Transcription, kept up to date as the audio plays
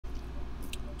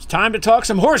It's time to talk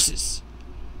some horses.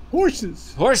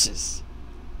 Horses.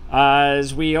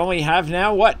 As we only have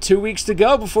now, what, 2 weeks to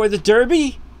go before the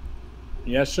Derby?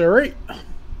 Yes, sir.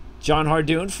 Jon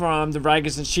Hardoon from the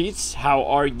Raggers and Sheets. How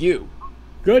are you?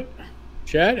 Good.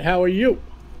 Chad, how are you?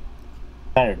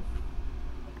 Tired.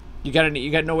 You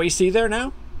got no AC there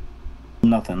now?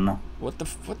 Nothing, no. What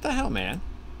the hell, man?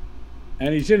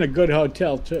 And he's in a good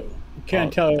hotel too. You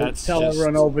can't tell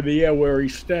everyone over the air where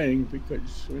he's staying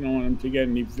because we don't want him to get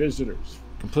any visitors.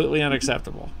 Completely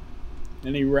unacceptable.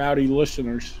 Any rowdy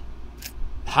listeners.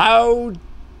 How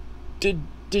did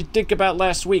you think about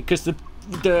last week? Because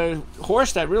the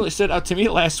horse that really stood out to me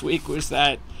last week was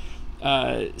that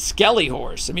Skelly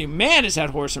horse. I mean, man, is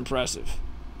that horse impressive.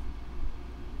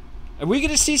 Are we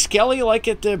going to see Skelly like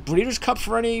at the Breeders' Cup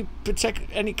for any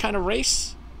kind of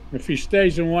race? If he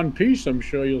stays in one piece, I'm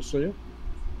sure you'll see it.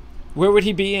 Where would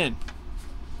he be in?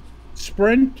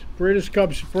 Sprint, Breeders'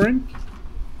 Cup Sprint.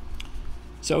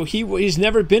 So he's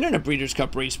never been in a Breeders'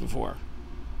 Cup race before.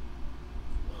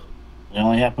 It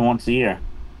only happened once a year.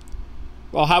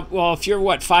 Well, if you're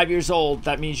what, 5 years old,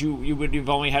 that means you would have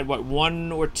only had what,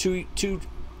 one or two.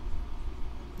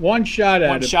 One shot at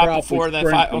one it. shot before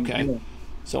that. Okay. Yeah.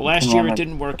 So last year it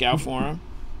didn't work out for him.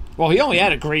 Well, he only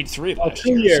had a grade 3 last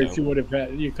year. 2 years so. you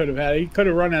could have had. He could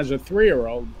have run as a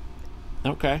 3-year-old.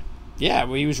 Okay. Yeah,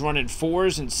 well, he was running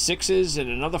 4s and 6s and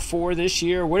another 4 this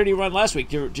year. Where did he run last week?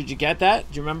 Did you get that?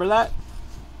 Do you remember that?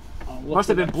 Must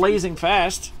have been blazing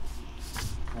fast.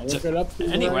 I'll look it up.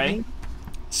 Anyway,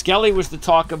 Skelly was the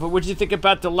talk of it. What did you think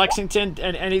about the Lexington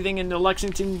and anything in the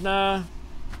Lexington?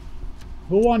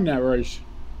 Who won that race?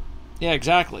 Yeah,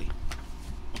 exactly.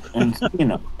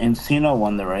 Encino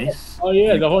won the race. Oh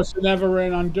yeah, the horse that never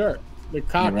ran on dirt. The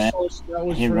Cox horse that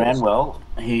was. He ran well.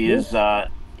 He is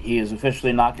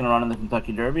officially knocking around in the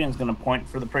Kentucky Derby and is going to point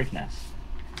for the Preakness.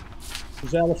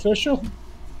 Is that official?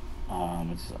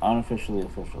 It's unofficially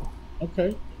official.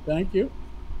 Okay, thank you.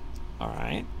 All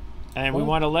right, and we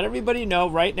want to let everybody know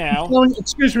right now.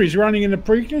 Excuse me, he's running in the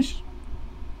Preakness?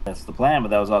 That's the plan, but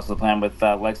that was also the plan with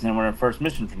Lexington winner first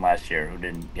mission from last year, who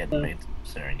didn't get made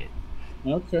Serengeti.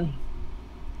 Okay.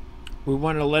 We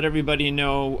wanted to let everybody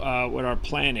know what our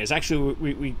plan is. Actually,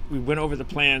 we went over the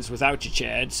plans without you,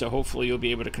 Chad, so hopefully you'll be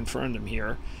able to confirm them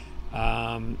here.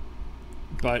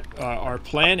 But our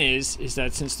plan is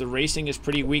that since the racing is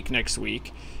pretty weak next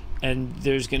week, and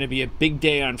there's going to be a big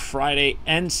day on Friday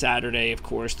and Saturday, of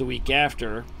course, the week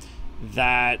after,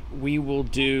 that we will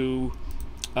do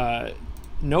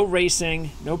no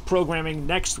racing, no programming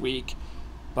next week,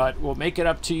 but we'll make it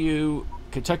up to you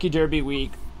Kentucky Derby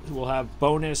week. We'll have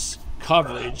bonus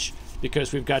coverage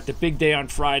because we've got the big day on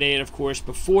Friday and, of course,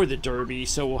 before the Derby,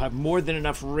 so we'll have more than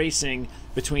enough racing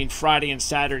between Friday and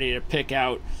Saturday to pick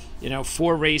out,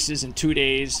 4 races in 2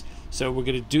 days. So we're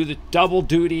going to do the double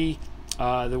duty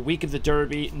the week of the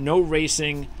Derby, no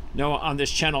racing, no on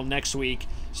this channel next week,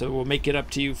 so we'll make it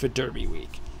up to you for Derby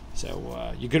week.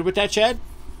 So you good with that, Chad?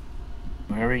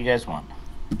 Whatever you guys want.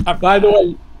 By the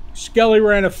way, Skelly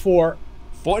ran a 4.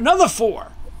 Another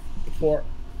 4. 4.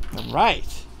 All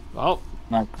right. Well,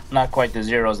 not quite the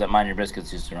zeros that Mind Your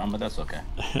Biscuits used to run, but that's okay.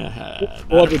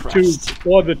 Or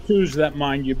the twos that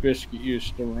Mind Your Biscuit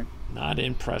used to run. Not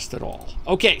impressed at all.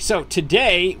 Okay, so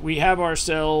today we have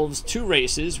ourselves 2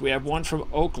 races. We have one from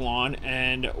Oaklawn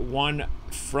and one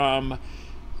from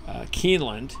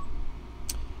Keeneland.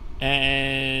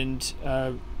 And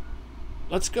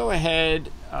let's go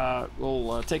ahead.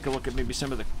 We'll take a look at maybe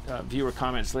some of the viewer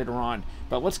comments later on.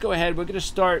 But let's go ahead. We're going to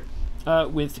start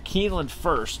with Keeneland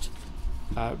first.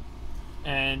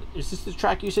 And is this the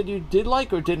track you said you did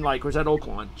like or didn't like? Or was that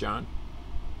Oaklawn, John?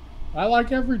 I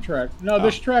like every track. No,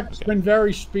 this track's been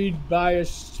very speed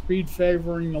biased, speed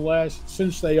favoring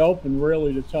since they opened,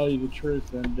 really, to tell you the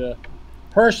truth. And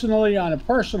personally, on a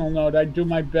personal note, I do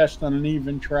my best on an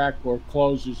even track or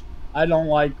closes. I don't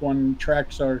like when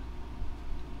tracks are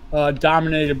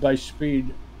dominated by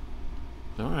speed.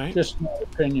 All right. Just my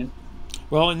opinion.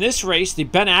 Well, in this race, the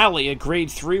Ben Ali, a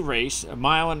grade 3 race, a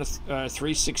mile and a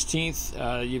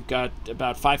 3/16. You've got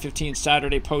about 5:15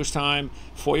 Saturday post time,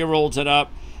 4-year-olds and up.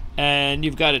 And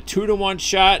you've got a 2-to-1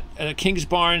 shot. Kings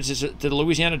Barnes is the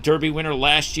Louisiana Derby winner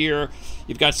last year.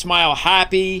 You've got Smile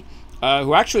Happy,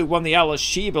 who actually won the Alice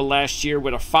Sheba last year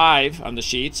with a 5 on the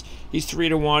sheets. He's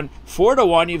 3-to-1.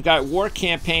 4-to-1, you've got War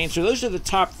Campaign. So those are the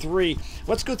top 3.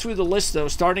 Let's go through the list, though,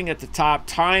 starting at the top.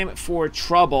 Time for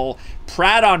Trouble.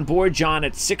 Pratt on board, John,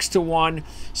 at 6-to-1.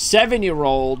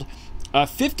 7-year-old.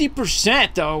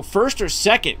 50%, though, first or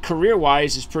second,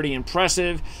 career-wise, is pretty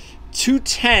impressive.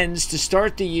 210s to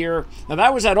start the year. Now,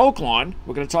 that was at Oaklawn.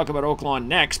 We're going to talk about Oaklawn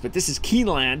next, but this is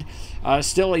Keeneland.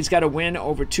 Still, he's got a win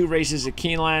over 2 races at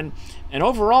Keeneland. And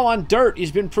overall on dirt,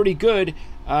 he's been pretty good,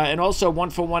 and also 1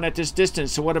 for 1 at this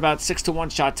distance. So what about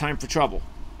 6-1 shot Time for Trouble?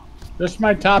 This is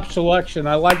my top selection.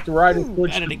 I like the rider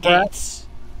towards out of the the track. gates.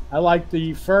 I like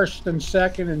the first and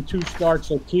second and 2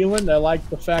 starts at Keeneland. I like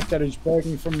the fact that he's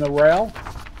breaking from the rail,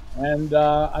 and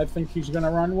I think he's going to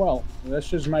run well.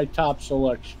 This is my top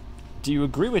selection. Do you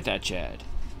agree with that, Chad?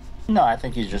 No, I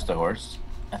think he's just a horse.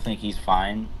 I think he's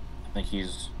fine. I think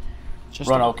he's Just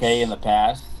run a okay horse. in the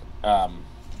past.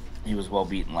 He was well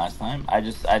beaten last time. I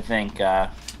think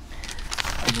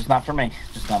it's just not for me.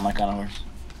 Just not my kind of horse.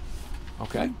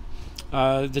 Okay.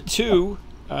 The 2,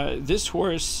 this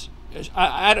horse.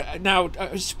 Now,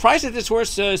 surprised that this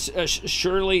horse,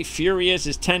 Surely Furious,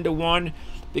 is 10-1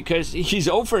 because he's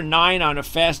 0-9 on a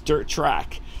fast dirt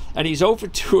track, and he's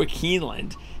 0-2 at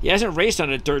Keeneland. He hasn't raced on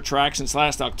a dirt track since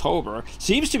last October.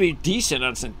 Seems to be decent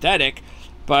on synthetic,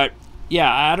 but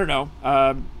yeah, I don't know.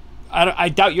 I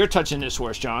doubt you're touching this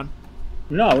horse, John.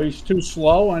 No, he's too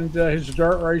slow, and his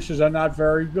dirt races are not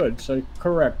very good. So,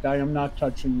 correct, I am not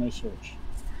touching this horse.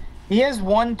 He has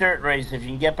one dirt race, if you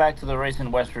can get back to the race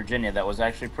in West Virginia, that was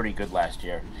actually pretty good last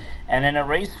year. And in a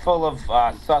race full of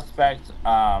suspect, you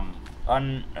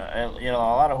know,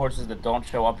 a lot of horses that don't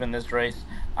show up in this race,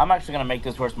 I'm actually going to make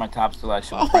this horse my top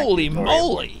selection. Holy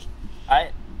moly!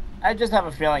 I just have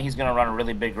a feeling he's going to run a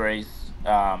really big race,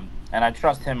 and I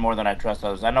trust him more than I trust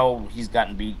others. I know he's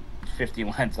gotten beat 50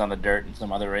 lengths on the dirt in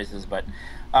some other races, but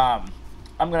I'm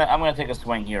gonna take a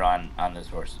swing here on this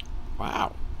horse.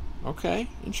 Wow. Okay,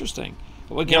 interesting.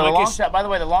 Well, You again, know, like I by the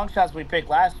way, the long shots we picked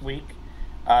last week,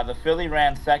 the filly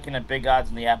ran second at big odds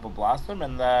in the Apple Blossom,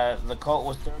 and the colt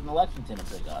was third in the Lexington at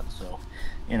big odds. So,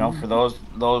 you know, for those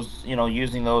you know,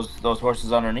 using those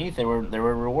horses underneath, they were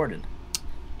rewarded.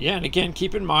 Yeah, and again,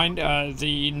 keep in mind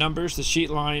the numbers, the sheet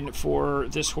line for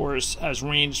this horse has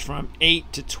ranged from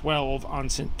 8 to 12 on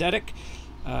synthetic.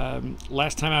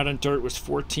 Last time out on dirt was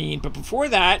 14. But before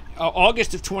that,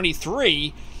 August of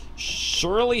 23,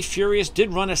 Surely Furious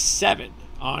did run a 7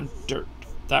 on dirt.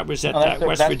 That was at that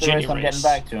West Virginia race. I'm getting race.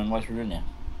 back to in West Virginia.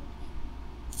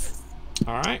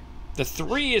 All right. The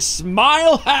 3 is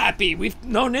Smile Happy. We've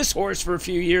known this horse for a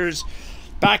few years.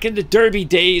 Back in the Derby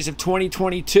days of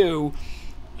 2022.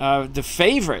 The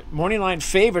favorite, morning line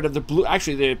favorite of the blue,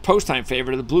 actually the post time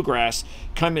favorite of the Bluegrass,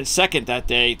 come in second that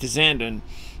day to Zandon.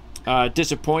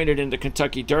 Disappointed in the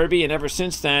Kentucky Derby, and ever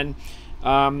since then,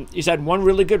 he's had one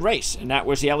really good race, and that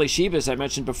was the Ali Sheba, I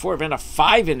mentioned before. Ran a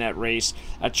 5 in that race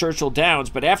at Churchill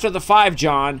Downs, but after the 5,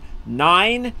 John,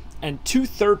 9 and 2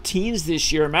 13s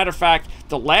this year. Matter of fact,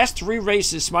 the last 3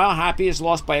 races, Smile Happy has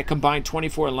lost by a combined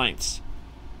 24 lengths.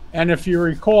 And if you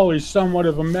recall, he's somewhat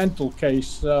of a mental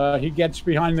case. He gets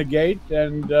behind the gate,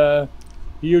 and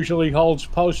he usually holds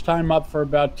post time up for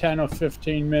about 10 or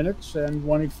 15 minutes. And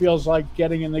when he feels like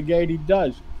getting in the gate, he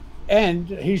does. And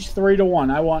he's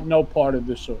 3-1. I want no part of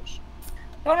this horse.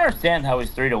 I don't understand how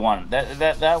he's 3-1.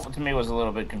 That to me was a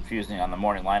little bit confusing on the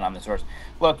morning line on this horse.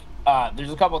 Look,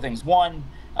 there's a couple of things. One,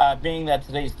 being that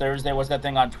today's Thursday, what's that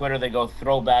thing on Twitter? They go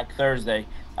Throwback Thursday.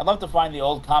 I'd love to find the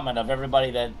old comment of everybody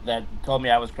that told me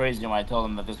I was crazy when I told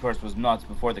them that this horse was nuts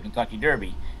before the Kentucky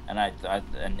Derby, and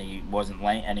and he wasn't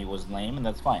lame, and he was lame, and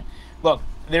that's fine. Look,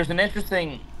 there's an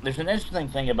interesting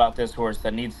thing about this horse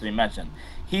that needs to be mentioned.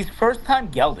 He's first time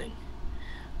gelding.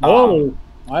 Whoa!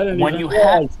 I didn't when even you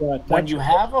realize have that. when you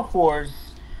have a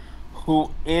horse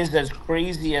who is as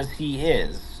crazy as he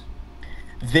is,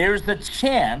 there's a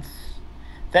chance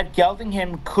that gelding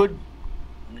him could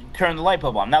turn the light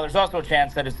bulb on. Now, there's also a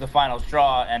chance that it's the final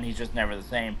straw and he's just never the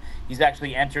same. He's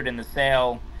actually entered in the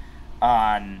sale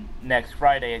on next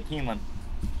Friday at Keeneland.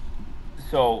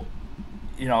 So,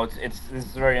 you know, this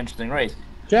is a very interesting race.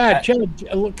 Chad, can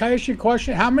I ask you a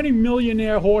question? How many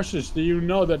millionaire horses do you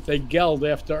know that they geld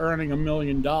after earning $1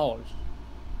 million?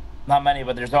 Not many,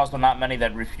 but there's also not many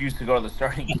that refuse to go to the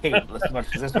starting gate as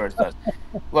much as this horse does.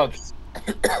 Look,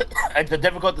 it's a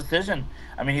difficult decision.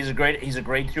 I mean, he's a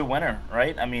grade 2 winner,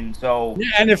 right? I mean, so Yeah,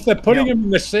 and if they're putting him in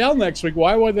the sale next week,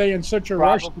 why were they in such a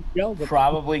rush to geld him?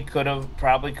 Probably could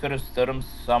have stood him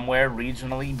somewhere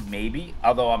regionally, maybe.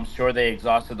 Although I'm sure they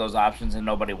exhausted those options and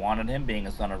nobody wanted him, being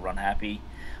a son of Run Happy,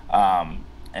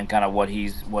 and kind of what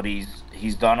he's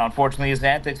done. Unfortunately, his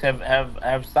antics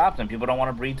have stopped him. People don't want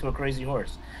to breed to a crazy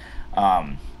horse.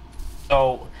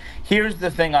 So here's the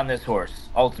thing on this horse.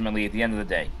 Ultimately, at the end of the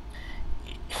day,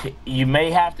 you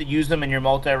may have to use him in your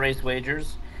multi-race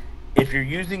wagers. If you're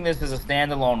using this as a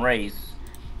standalone race,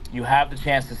 you have the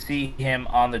chance to see him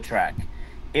on the track.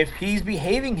 If he's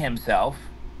behaving himself,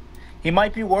 he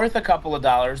might be worth a couple of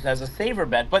dollars as a saver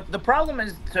bet. But the problem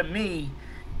is, to me,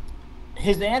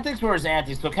 his antics were his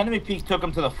antics. So Kennedy Peak took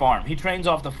him to the farm. He trains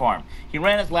off the farm. He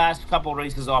ran his last couple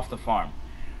races off the farm.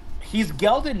 He's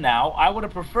gelded now. I would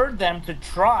have preferred them to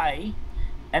try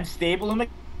and stable him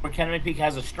where Kennedy Peak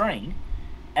has a string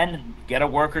and get a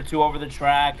work or two over the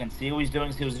track and see what he's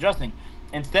doing, see what's adjusting.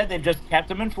 Instead, they've just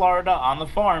kept him in Florida on the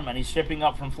farm, and he's shipping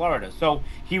up from Florida. So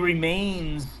he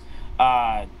remains,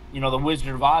 the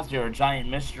Wizard of Oz here, a giant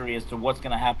mystery as to what's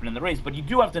going to happen in the race. But you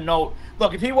do have to note,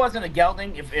 look, if he wasn't a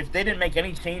gelding, if they didn't make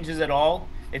any changes at all,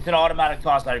 it's an automatic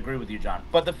toss. I agree with you, John.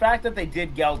 But the fact that they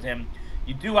did geld him,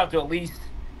 you do have to at least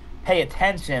pay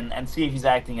attention and see if he's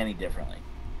acting any differently.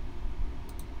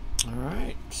 All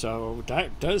right, so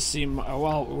that does seem,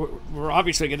 well, we're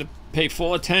obviously going to pay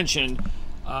full attention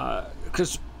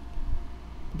because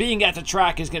being at the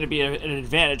track is going to be an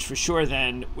advantage for sure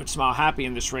then with Smile Happy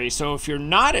in this race. So if you're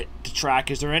not at the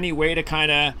track, is there any way to kind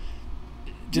of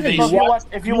do these?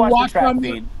 If you watch the track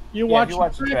feed. You watch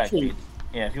the track feed.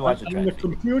 Yeah, if you watch the track feed. On the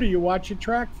computer, you watch your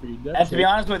track feed. And to be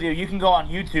honest with you, you can go on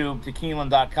YouTube to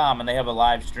Keeneland.com and they have a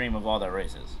live stream of all their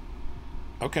races.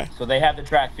 Okay. So they have the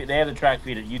track feed. They have the track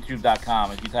feed at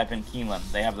YouTube.com. If you type in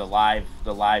Keeneland, they have the live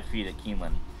feed at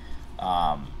Keeneland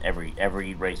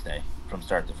every race day from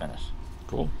start to finish.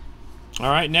 Cool. All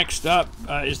right. Next up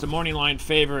is the morning line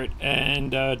favorite,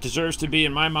 and deserves to be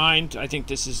in my mind. I think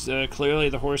this is clearly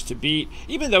the horse to beat,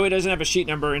 even though he doesn't have a sheet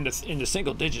number in the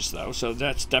single digits though. So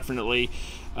that's definitely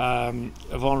a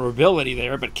vulnerability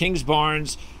there. But Kings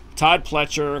Barnes, Todd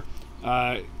Pletcher,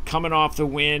 coming off the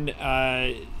win.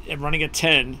 And running a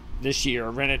 10 this year,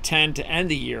 ran a 10 to end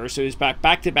the year, so he's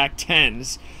back-to-back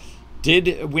 10s.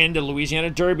 Did win the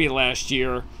Louisiana Derby last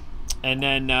year, and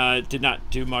then did not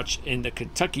do much in the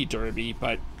Kentucky Derby.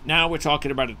 But now we're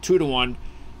talking about a 2-to-1.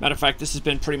 Matter of fact, this has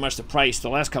been pretty much the price the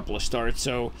last couple of starts.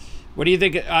 So, what do you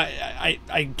think?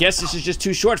 I guess this is just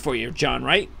too short for you, John,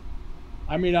 right?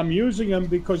 I mean, I'm using him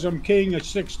because I'm keying a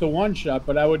 6-to-1 shot,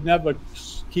 but I would never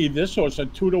key this horse a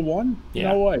 2-to-1.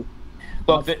 Yeah. No way.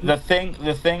 Look, the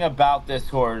thing about this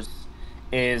horse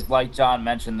is, like John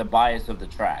mentioned, the bias of the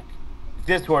track. If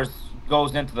this horse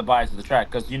goes into the bias of the track,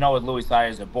 because with Louis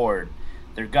Sayers aboard,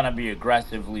 they're going to be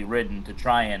aggressively ridden to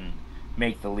try and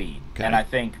make the lead. Okay. And I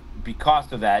think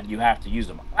because of that, you have to use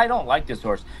him. I don't like this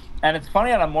horse. And it's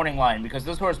funny on a morning line because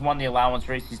this horse won the allowance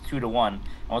race. He's 2-to-1. And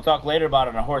we'll talk later about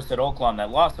it on a horse at Oaklawn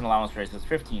that lost an allowance race that's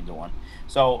 15-to-1.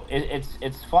 So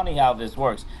it's funny how this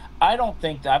works. I don't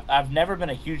think that I've never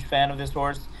been a huge fan of this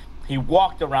horse. He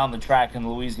walked around the track in the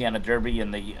Louisiana Derby,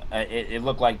 and it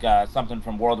looked like something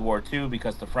from World War II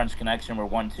because the French Connection were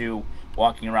 1-2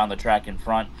 walking around the track in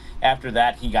front. After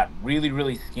that, he got really,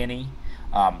 really skinny.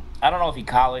 I don't know if he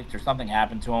colicked or something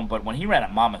happened to him, but when he ran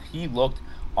at Monmouth, he looked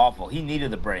awful. He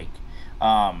needed a break.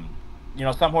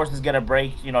 Some horses get a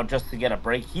break, just to get a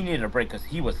break. He needed a break because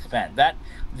he was spent.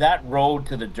 That road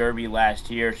to the Derby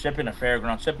last year, shipping a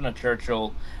Fairground, shipping a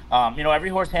Churchill, every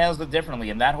horse handles it differently.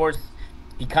 And that horse,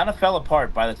 he kind of fell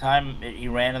apart by the time he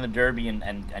ran in the Derby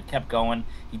and kept going.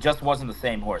 He just wasn't the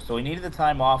same horse. So he needed the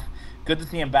time off. Good to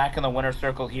see him back in the winner's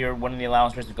circle here, winning the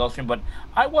allowance race at Gulfstream. But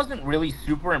I wasn't really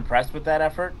super impressed with that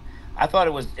effort. I thought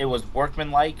it was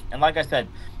workmanlike. And like I said,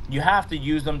 you have to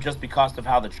use them just because of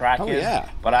how the track is. Yeah.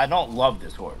 But I don't love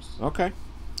this horse. Okay.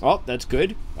 Well, that's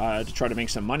good to try to make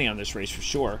some money on this race for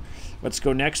sure. Let's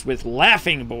go next with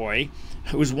Laughing Boy,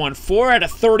 who's won 4 out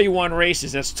of 31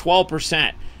 races. That's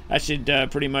 12%. That should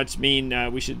pretty much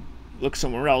mean we should look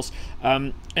somewhere else.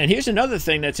 And here's another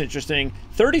thing that's interesting.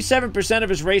 37% of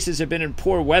his races have been in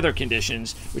poor weather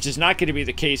conditions, which is not going to be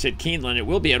the case at Keeneland. It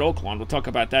will be at Oaklawn. We'll talk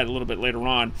about that a little bit later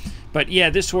on. But, yeah,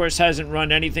 this horse hasn't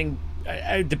run anything.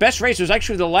 The best race was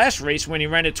actually the last race when he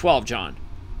ran at 12, John.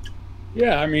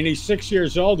 Yeah, I mean, he's 6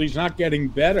 years old. He's not getting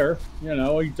better.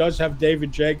 He does have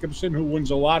David Jacobson, who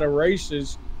wins a lot of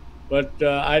races, but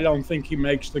I don't think he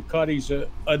makes the cut. He's a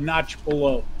notch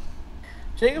below.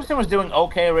 Jacobson was doing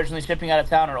okay originally, shipping out of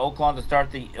town at Oaklawn to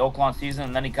start the Oaklawn season,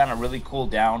 and then he kind of really cooled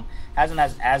down. Hasn't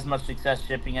had as much success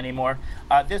shipping anymore.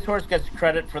 This horse gets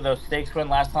credit for the stakes win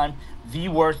last time. The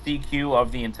worst DQ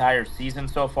of the entire season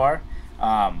so far.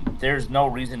 There's no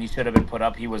reason he should have been put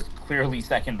up. He was clearly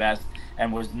second best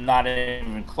and was not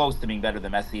even close to being better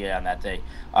than Messier on that day.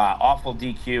 Awful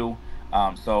DQ.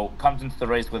 So comes into the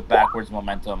race with backwards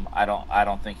momentum. I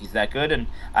don't think he's that good, and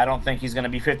I don't think he's going to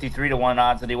be 53-to-1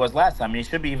 odds that he was last time. I mean, he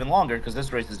should be even longer because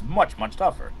this race is much, much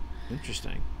tougher.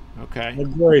 Interesting. Okay.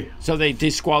 Agree. So they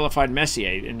disqualified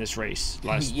Messier in this race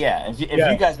last. Yeah. If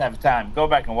you guys have time, go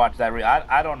back and watch that race.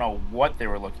 I don't know what they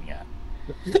were looking at.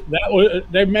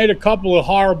 They've made a couple of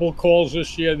horrible calls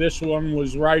this year. This one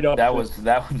was right up. That was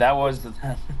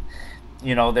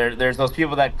you know, there's those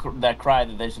people that cry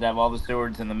that they should have all the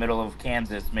stewards in the middle of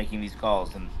Kansas making these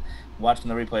calls, and watching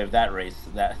the replay of that race,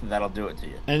 that'll do it to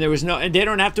you. And and they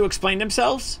don't have to explain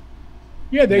themselves?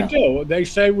 Yeah, they do. They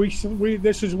say we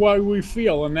this is why we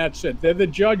feel, and that's it. They're the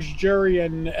judge, jury,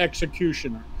 and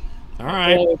executioner. All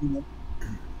right.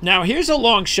 Now here's a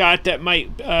long shot that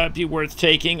might be worth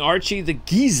taking. Archie the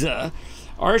Giza.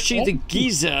 The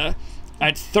Giza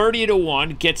at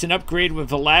 30-1 gets an upgrade with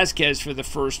Velasquez for the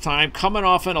first time, coming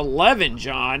off an 11,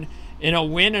 John, in a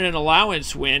win and an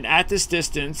allowance win at this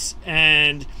distance.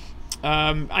 And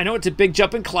I know it's a big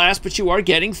jump in class, but you are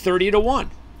getting 30-1.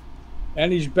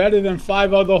 And he's better than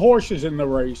 5 other horses in the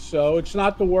race, so it's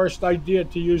not the worst idea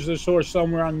to use this horse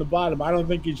somewhere on the bottom. I don't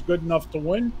think he's good enough to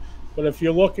win, but if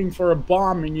you're looking for a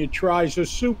bomb and you try the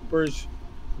supers,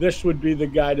 this would be the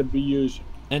guy to be using.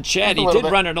 And Chad, he did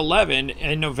run at 11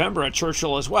 in November at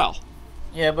Churchill as well.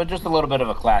 Yeah, but just a little bit of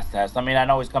a class test. I mean, I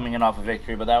know he's coming in off a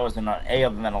victory, but that was an A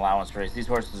other than allowance race. These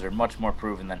horses are much more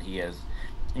proven than he is.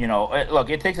 You know, look,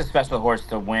 it takes a special horse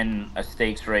to win a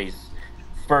stakes race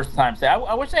first time.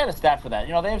 I wish they had a stat for that.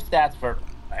 You know, they have stats for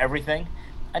everything.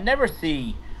 I never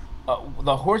see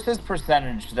the horse's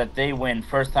percentage that they win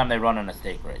first time they run in a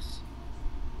stake race.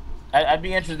 I'd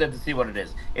be interested to see what it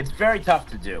is. It's very tough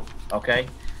to do, okay?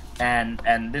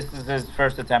 And this is his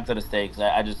first attempt at a stakes.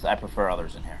 I prefer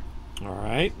others in here. All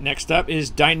right. Next up is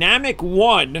Dynamic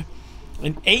One,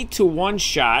 an 8-1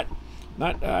 shot.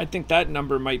 I think that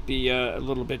number might be a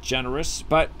little bit generous,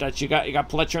 but that you got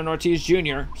Pletcher and Ortiz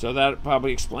Jr., so that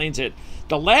probably explains it.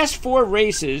 The last 4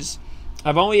 races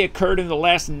have only occurred in the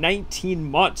last 19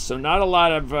 months, so not a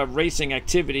lot of racing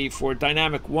activity for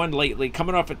Dynamic One lately.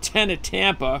 Coming off a 10 at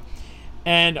Tampa,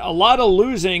 and a lot of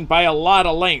losing by a lot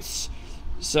of lengths.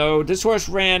 So this horse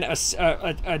ran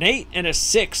an 8 and a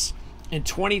 6 in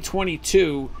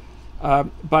 2022,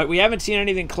 but we haven't seen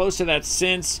anything close to that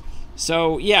since.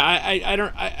 So yeah,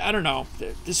 I don't know.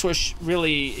 This was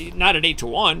really not an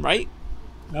 8-1, right?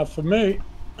 Not for me.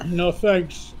 No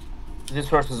thanks. This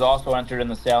horse is also entered in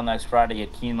the sale next Friday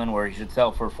at Keeneland, where he should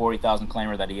sell for 40,000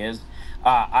 claimer that he is.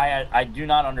 I do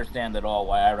not understand at all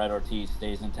why Irad Ortiz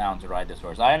stays in town to ride this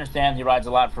horse. I understand he rides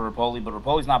a lot for Rapoli, but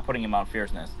Rapoli's not putting him on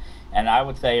Fierceness. And I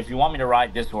would say, if you want me to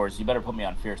ride this horse, you better put me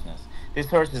on Fierceness. This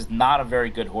horse is not a very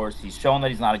good horse. He's shown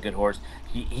that he's not a good horse.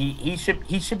 He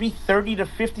should be 30 to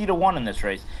 50 to 1 in this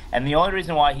race. And the only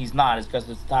reason why he's not is because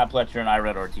it's Todd Pletcher and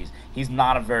Irad Ortiz. He's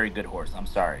not a very good horse. I'm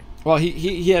sorry. Well,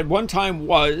 he had one time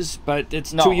but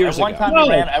it's 2 years ago.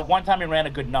 At one time he ran a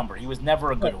good number. He was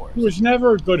never a good horse. He was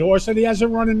never a good horse, and he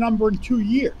hasn't run a number in 2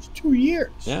 years. 2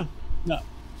 years. Yeah. No.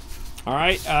 All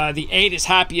right. The 8 is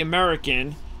Happy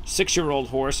American, 6-year-old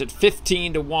horse at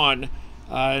 15-1.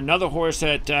 Another horse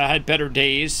that had better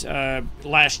days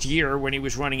last year when he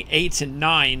was running 8s and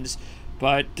 9s,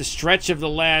 but the stretch of the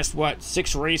last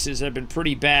 6 races have been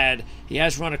pretty bad. He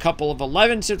has run a couple of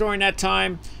 11s during that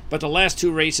time, but the last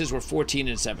 2 races were 14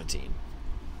 and 17.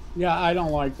 Yeah, I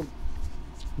don't like him.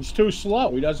 He's too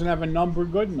slow. He doesn't have a number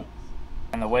good enough.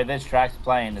 And the way this track's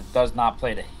playing, it does not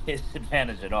play to his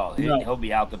advantage at all. No. He'll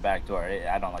be out the back door.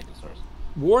 I don't like this horse.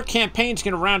 War Campaign's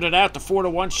going to round it out. The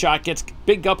 4-1 shot gets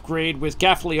big upgrade with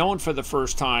Gaffleone for the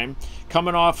first time,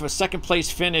 coming off a second-place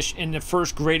finish in the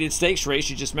first graded stakes race.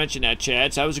 You just mentioned that,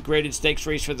 Chad. So that was a graded stakes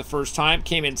race for the first time.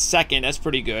 Came in second. That's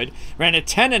pretty good. Ran a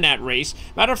 10 in that race.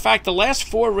 Matter of fact, the last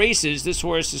 4 races, this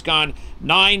horse has gone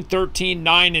 9, 13,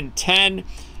 9, and 10.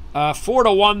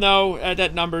 4-1, though,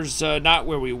 that number's not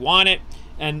where we want it.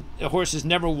 And the horse has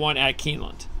never won at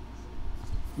Keeneland.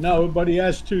 No, but he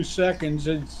has 2 seconds.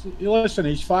 Listen,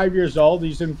 he's 5 years old.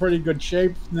 He's in pretty good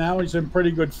shape now. He's in pretty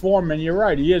good form. And you're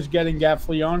right, he is getting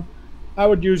Gaffleone. I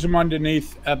would use him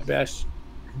underneath at best.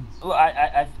 Well,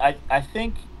 I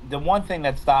think the one thing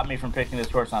that stopped me from picking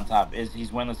this horse on top is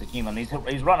he's winless at Keeneland.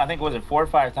 He's run, I think, was it 4 or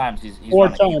 5 times? He's 4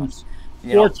 times.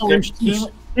 4 times,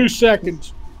 2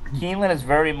 seconds. Keeneland is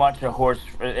very much a horse.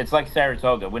 It's like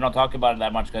Saratoga. We don't talk about it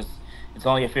that much because it's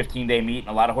only a 15-day meet, and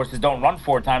a lot of horses don't run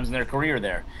 4 times in their career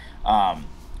there.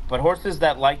 But horses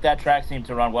that like that track seem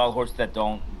to run well. Horses that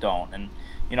don't. And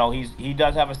you know, he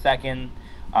does have a second,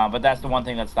 but that's the one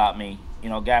thing that stopped me. You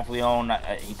know,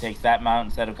 Gaffleone, he takes that mount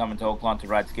instead of coming to Oaklawn to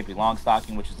ride Skippy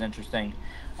Longstocking, which is interesting.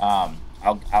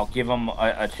 I'll give him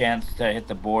a chance to hit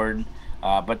the board,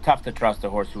 but tough to trust a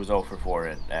horse who was 0 for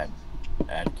 4 at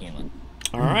Keeneland.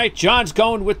 All right, John's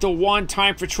going with the 1.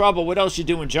 Time for Trouble. What else you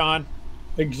doing, John?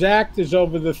 Exact is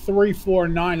over the 3, 4,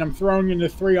 9. I'm throwing in the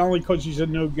 3 only because he's a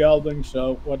new gelding,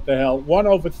 so what the hell. 1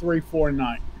 over 3, 4,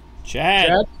 9.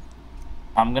 Chad?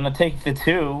 I'm gonna take the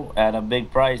 2 at a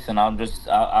big price, and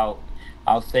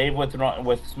I'll save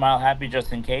with Smile Happy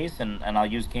just in case, and I'll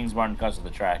use Kings Barn because of the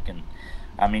track. And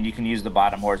I mean, you can use the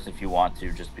bottom horse if you want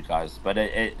to, just because. But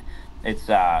it's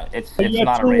You're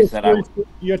not a two race with that I would.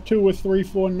 you're 2 with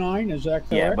 349. Is that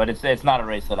correct? Yeah, but it's not a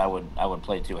race that I would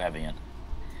play too heavy in.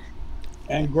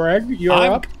 And Greg, you're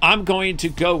up. I'm going to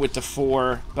go with the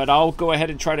 4, but I'll go ahead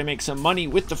and try to make some money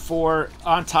with the 4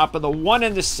 on top of the 1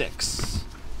 and the 6.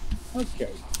 Okay.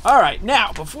 All right,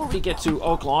 now, before we get to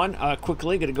Oaklawn,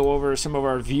 quickly going to go over some of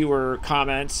our viewer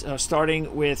comments,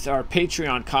 starting with our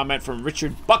Patreon comment from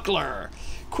Richard Buckler.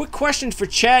 Quick question for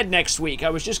Chad next week. I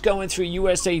was just going through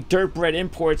USA Dirtbred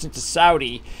imports into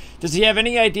Saudi. Does he have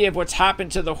any idea of what's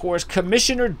happened to the horse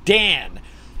Commissioner Dan?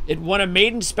 It won a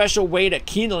maiden special weight at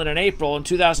Keeneland in April in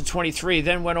 2023,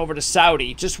 then went over to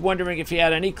Saudi. Just wondering if he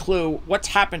had any clue what's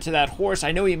happened to that horse.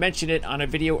 I know he mentioned it on a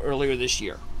video earlier this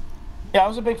year. Yeah, I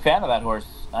was a big fan of that horse.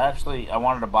 I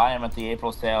wanted to buy him at the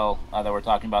April sale that we're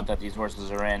talking about that these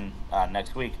horses are in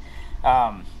next week.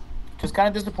 Just kind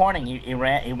of disappointing. He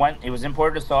was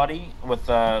imported to Saudi with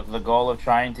the goal of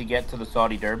trying to get to the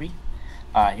Saudi Derby.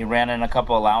 He ran in a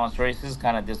couple allowance races,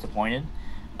 kind of disappointed.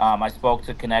 I spoke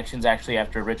to Connections actually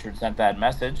after Richard sent that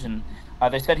message, and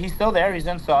they said he's still there. He's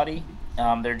in Saudi.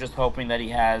 They're just hoping that he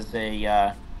has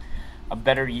a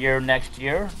better year next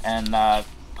year, and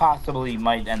possibly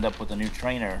might end up with a new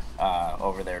trainer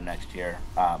over there next year.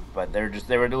 But they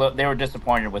were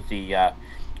disappointed with the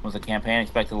campaign.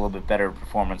 Expected a little bit better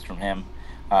performance from him.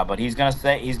 But he's gonna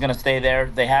stay there.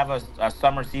 They have a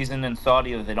summer season in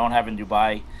Saudi that they don't have in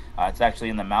Dubai. It's actually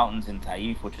in the mountains in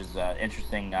Taif, which is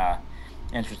interesting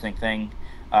thing.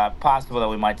 Possible that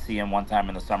we might see him one time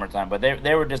in the summertime, but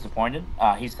they were disappointed.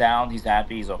 He's sound, he's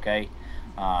happy, he's okay.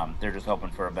 They're just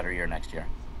hoping for a better year next year.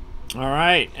 All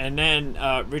right, and then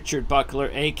Richard Buckler,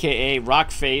 a.k.a.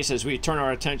 Rockface, as we turn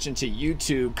our attention to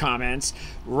YouTube comments,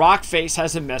 Rockface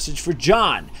has a message for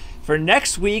John. For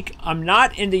next week, I'm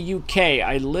not in the UK.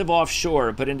 I live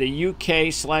offshore, but in the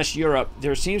UK/Europe,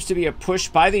 there seems to be a push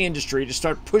by the industry to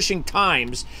start pushing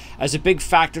times as a big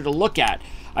factor to look at.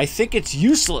 I think it's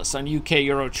useless on UK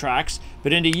Euro tracks,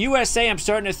 but in the USA, I'm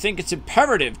starting to think it's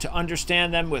imperative to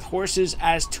understand them with horses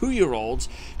as 2-year-olds.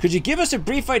 Could you give us a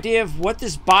brief idea of what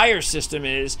this buyer system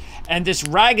is and this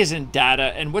Ragozin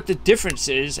data and what the difference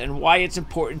is and why it's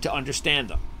important to understand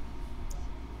them?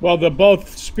 Well, they're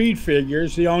both speed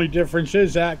figures. The only difference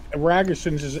is that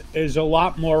Ragozin's is a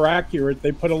lot more accurate.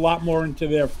 They put a lot more into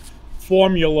their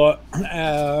formula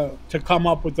to come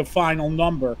up with the final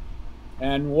number.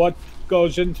 And what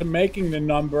goes into making the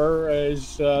number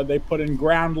is they put in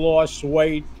ground loss,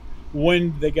 weight,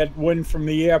 wind. They get wind from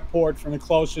the airport, from the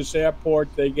closest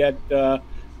airport. They get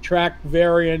track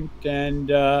variant, and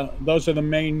those are the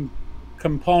main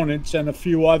components, and a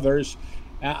few others.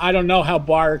 I don't know how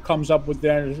Bayer comes up with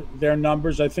their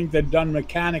numbers. I think they're done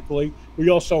mechanically. We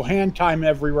also hand time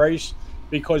every race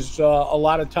because a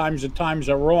lot of times the times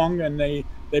are wrong and they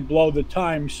blow the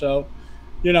time. So,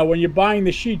 you know, when you're buying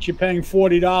the sheets, you're paying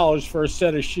 $40 for a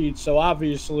set of sheets. So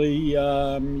obviously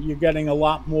you're getting a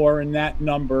lot more in that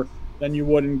number than you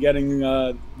would in getting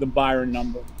the Bayer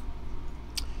number.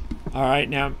 All right.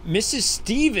 Now, Mrs.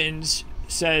 Stevens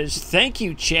says, thank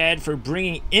you, Chad, for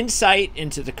bringing insight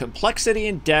into the complexity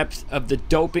and depth of the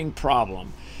doping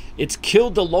problem. It's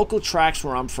killed the local tracks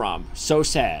where I'm from. So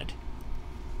sad.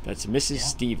 That's Mrs.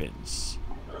 Stevens.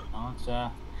 Well,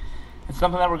 it's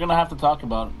something that we're going to have to talk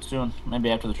about soon,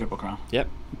 maybe after the Triple Crown. Yep.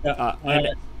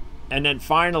 And then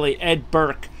finally, Ed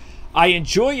Burke. I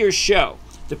enjoy your show.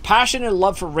 The passion and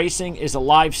love for racing is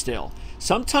alive still.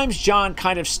 Sometimes John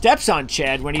kind of steps on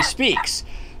Chad when he speaks,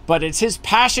 but it's his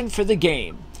passion for the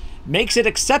game. Makes it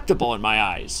acceptable in my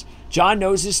eyes. John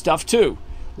knows his stuff too.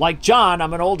 Like John,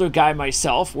 I'm an older guy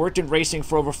myself, worked in racing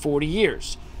for over 40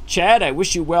 years. Chad, I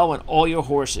wish you well on all your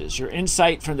horses. Your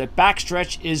insight from the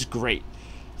backstretch is great.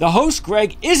 The host,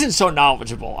 Greg, isn't so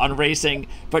knowledgeable on racing,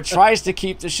 but tries to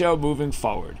keep the show moving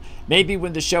forward. Maybe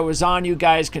when the show is on, you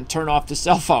guys can turn off the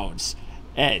cell phones.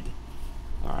 Ed.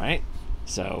 All right.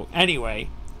 So anyway,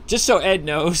 just so Ed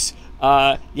knows,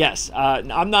 yes,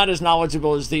 I'm not as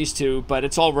knowledgeable as these two, but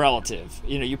it's all relative.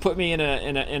 You know, you put me in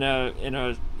a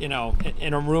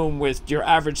room with your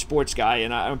average sports guy,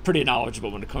 and I'm pretty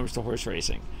knowledgeable when it comes to horse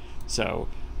racing. So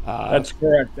that's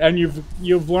correct, and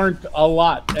you've learned a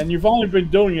lot, and you've only been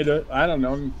doing it, I don't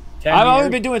know, 10 I've years. only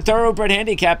been doing thoroughbred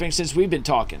handicapping since we've been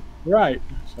talking. Right.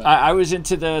 So. I was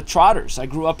into the trotters. I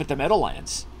grew up at the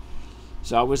Meadowlands.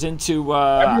 So I was into...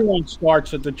 everyone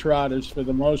starts at the trotters for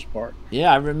the most part.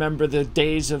 Yeah, I remember the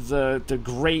days of the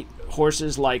great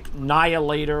horses like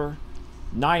Nihilator,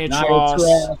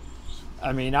 Niatros.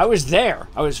 I mean, I was there.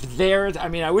 I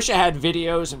mean, I wish I had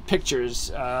videos and pictures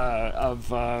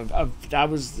of I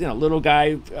was, little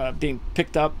guy being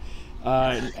picked up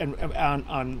and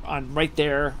on right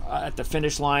there at the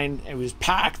finish line. It was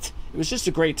packed. It was just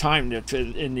a great time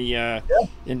in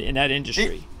that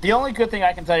industry. The only good thing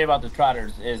I can tell you about the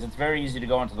Trotters is it's very easy to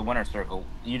go into the winner's circle.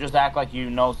 You just act like you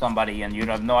know somebody, and you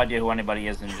have no idea who anybody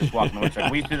is, and you just walk in the winner's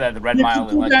circle. We used to do that at the Red Mile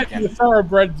in Lexington. In the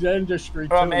thoroughbred industry,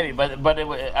 well, too. maybe, but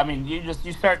I mean, you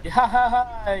start ha ha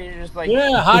ha. You're just like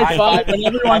high five, and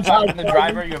everyone's high the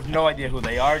driver. You have no idea who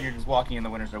they are. You're just walking in the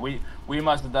winner's circle. We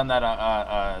must have done that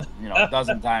a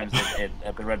dozen times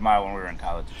at the Red Mile when we were in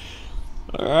college.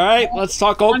 All right, let's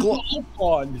talk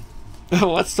Oaklawn.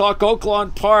 Let's talk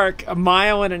Oaklawn Park, 1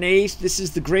 mile and an eighth. This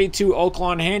is the Grade 2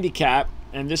 Oaklawn Handicap,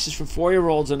 and this is for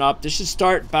 4-year-olds and up. This should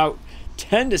start about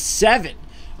 10 to 7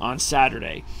 on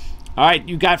Saturday. All right,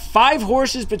 you got 5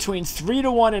 horses between 3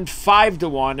 to 1 and 5 to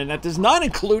 1, and that does not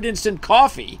include instant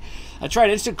coffee. That's right,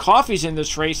 instant coffee's in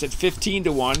this race at 15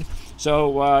 to 1.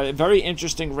 So a very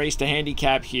interesting race to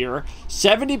handicap here.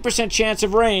 70% chance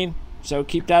of rain, so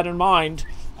keep that in mind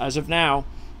as of now.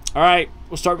 All right,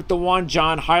 we'll start with the 1,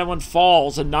 Jon. Highland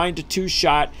Falls, a 9 to 2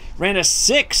 shot. Ran a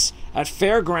 6 at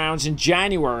Fairgrounds in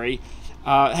January.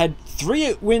 Had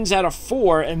 3 wins out of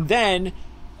 4, and then,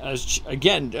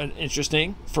 again, an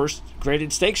interesting first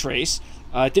graded stakes race.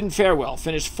 Didn't fare well.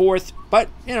 Finished 4th, but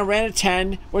ran a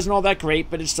 10. Wasn't all that great,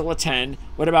 but it's still a 10.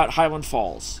 What about Highland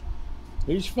Falls?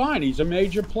 He's fine. He's a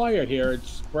major player here.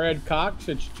 It's Brad Cox.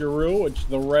 It's Giroux. It's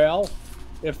the rail.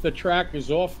 If the track is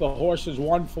off, the horse is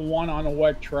 1 for 1 on a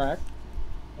wet track.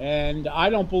 And I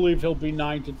don't believe he'll be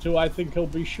 9 to 2. I think he'll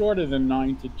be shorter than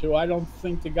 9 to 2. I don't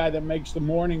think the guy that makes the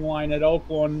morning line at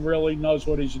Oaklawn really knows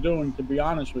what he's doing, to be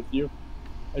honest with you.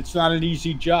 It's not an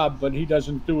easy job, but he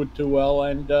doesn't do it too well.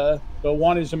 And the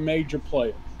 1 is a major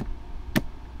player.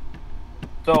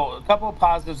 So a couple of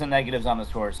positives and negatives on this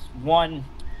horse. 1,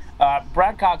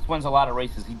 Brad Cox wins a lot of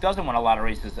races. He doesn't win a lot of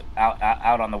races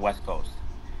out on the West Coast.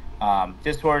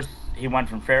 This horse, he went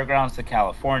from Fairgrounds to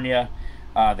California.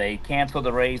 They canceled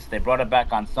the race. They brought it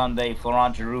back on Sunday.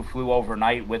 Florent Giroux flew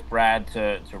overnight with Brad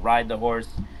to ride the horse.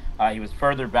 He was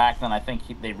further back than I think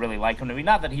they really like him to be.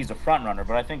 Not that he's a front runner,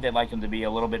 but I think they'd like him to be a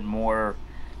little bit more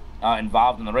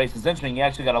involved in the race. It's interesting. He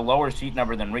actually got a lower sheet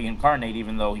number than Reincarnate,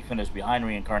 even though he finished behind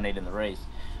Reincarnate in the race.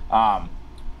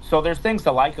 So there's things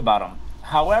to like about him.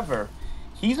 However,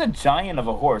 he's a giant of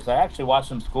a horse. I actually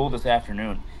watched him school this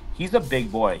afternoon. He's a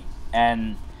big boy,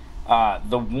 and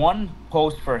the 1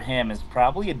 post for him is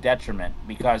probably a detriment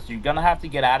because you're going to have to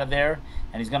get out of there,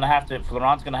 and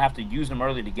Florent's going to have to use him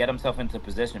early to get himself into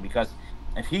position, because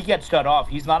if he gets shut off,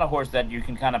 he's not a horse that you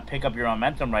can kind of pick up your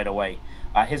momentum right away.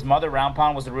 His mother, Round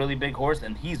Pound, was a really big horse,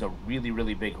 and he's a really,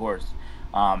 really big horse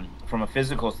from a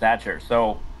physical stature.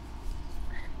 So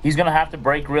he's going to have to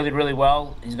break really, really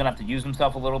well. He's going to have to use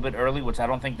himself a little bit early, which I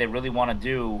don't think they really want to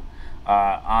do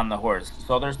on the horse.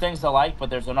 So there's things to like, but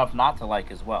there's enough not to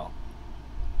like as well.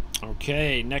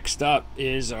 Okay, next up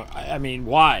is,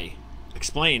 why?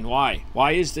 Explain why.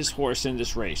 Why is this horse in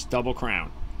this race? Double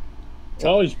Crown.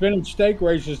 Well, he's been in stake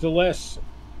races the last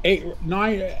 8,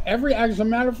 9, as a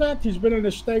matter of fact, he's been in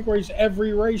a stake race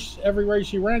every race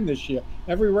he ran this year.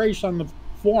 Every race on the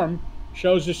form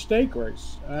shows a stake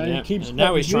race. He keeps and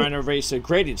now he's trying to race a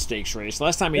graded stakes race.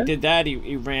 Last time he did that,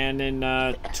 he ran in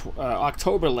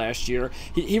October last year.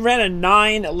 He ran a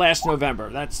 9 last November.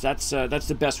 That's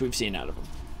the best we've seen out of him.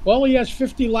 Well, he has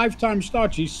 50 lifetime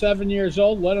starts. He's 7 years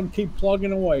old. Let him keep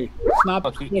plugging away. It's not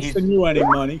costing you any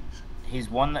money.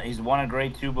 He's won a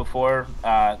Grade 2 before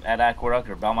at Aqueduct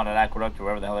or Belmont at Aqueduct or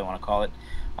whatever the hell they want to call it.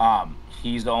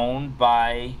 He's owned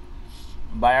by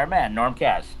our man Norm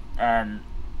Cash, and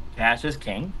Cash is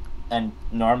king, and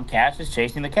Norm Cash is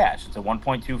chasing the cash. It's a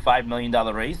 $1.25 million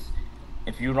race.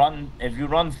 If you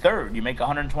run third, you make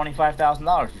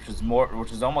 $125,000,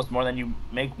 which is almost more than you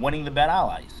make winning the Bet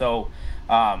Ally. So,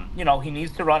 he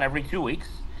needs to run every 2 weeks,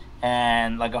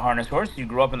 and like a harness horse, you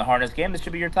grew up in the harness game. This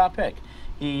should be your top pick.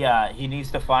 He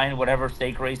needs to find whatever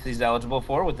stake race he's eligible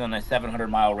for within a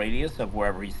 700-mile radius of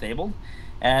wherever he's stabled,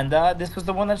 and this was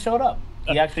the one that showed up.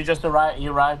 He actually just arrived. He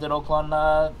arrived at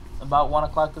Oaklawn about 1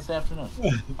 o'clock this afternoon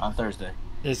on Thursday.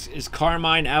 Is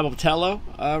Carmine Abatello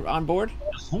on board?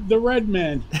 The red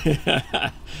man.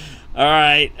 All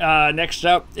right. Next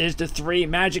up is the 3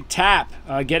 Magic Tap,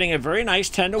 getting a very nice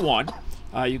 10 to 1.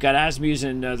 You got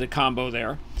Asmussen in the combo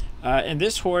there. And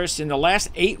this horse in the last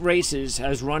 8 races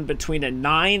has run between a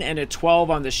 9 and a 12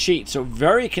 on the sheet, so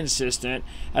very consistent.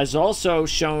 Has also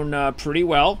shown pretty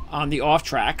well on the off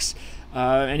tracks,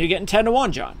 and you're getting 10 to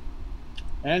 1, Jon.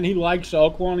 And he likes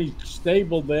Oaklawn. He's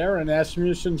stable there, and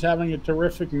Asmussen's having a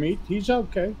terrific meet. He's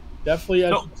okay. Definitely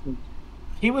has. So,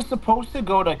 he was supposed to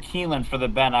go to Keeneland for the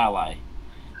Bet Ally.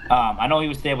 I know he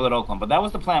was stable at Oakland, but that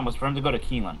was the plan, was for him to go to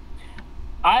Keeneland.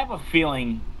 I have a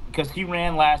feeling, because he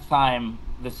ran last time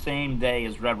the same day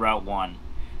as Red Route 1,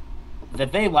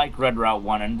 that they like Red Route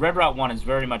 1, and Red Route 1 is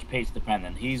very much pace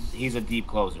dependent. He's a deep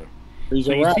closer. He's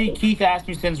So a you see rabbit. Keith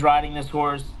Asmussen's riding this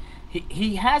horse.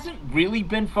 He hasn't really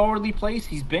been forwardly placed.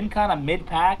 He's been kind of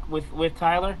mid-pack with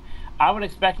Tyler. I would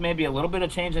expect maybe a little bit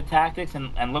of change of tactics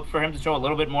and look for him to show a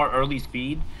little bit more early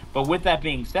speed. But with that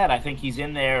being said, I think he's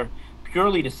in there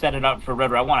purely to set it up for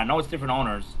Red Route 1. I know it's different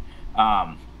owners,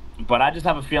 but I just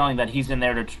have a feeling that he's in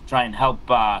there to try and help keep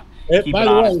By an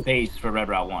the honest way, pace for Red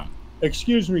Route 1.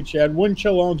 excuse me, Chad.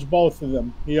 Winchell owns both of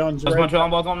them. He owns Does Montreal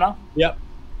own both of them now? Yep.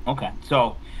 Okay,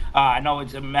 so I know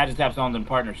it's Magic Tap's owned in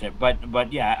partnership,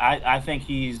 but yeah, I think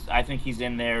he's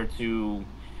in there to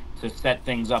set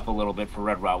things up a little bit for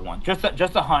Red Route 1.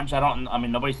 Just a hunch. I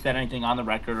mean nobody said anything on the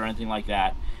record or anything like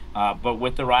that. But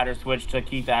with the rider switch to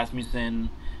Keith Asmussen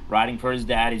riding for his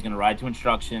dad, he's going to ride to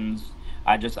instructions.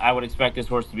 I would expect this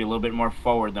horse to be a little bit more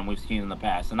forward than we've seen in the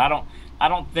past, and I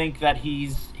don't think that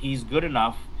he's good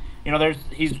enough. You know,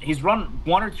 he's run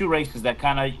one or two races that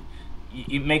kind of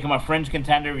you make him a fringe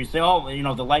contender. You say, oh, you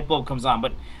know, the light bulb comes on,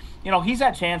 but you know he's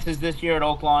had chances this year at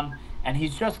Oaklawn, and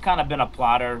he's just kind of been a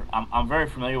plotter. I'm very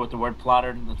familiar with the word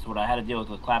plotter. That's what I had to deal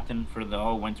with Clapton for the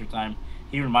whole winter time.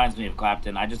 He reminds me of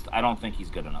Clapton. I don't think he's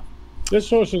good enough. This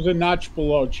horse is a notch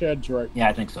below. Chad's right. Yeah,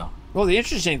 I think so. Well, the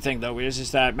interesting thing though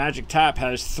is that Magic Tap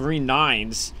has 3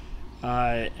 9s,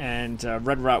 and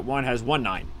Red Route 1 has 1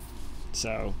 9.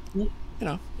 So, you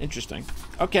know, interesting.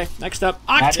 Okay, next up,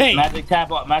 Octane.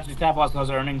 Magic Tap also has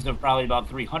earnings of probably about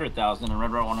 300,000, and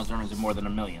Red Route 1 has earnings of more than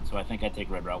 $1 million. So I think I take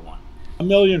Red Route 1. $1.5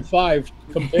 million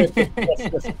compared to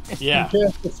 450. Yeah.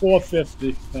 Compared to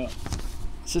 450.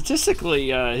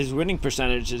 Statistically, his winning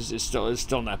percentage is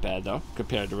still not bad though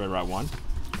compared to Red Route 1.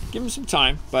 Give him some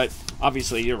time, but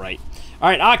obviously you're right. All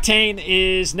right, Octane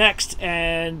is next,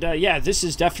 and yeah, this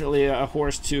is definitely a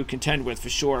horse to contend with for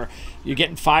sure. You're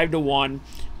getting 5 to 1.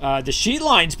 The sheet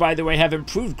lines, by the way, have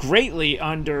improved greatly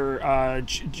under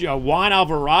Juan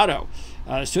Alvarado.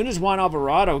 As soon as Juan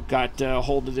Alvarado got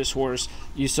hold of this horse,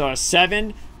 you saw a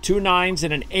 7, 2 9s,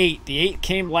 and an 8. The 8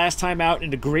 came last time out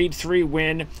in a Grade 3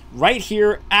 win right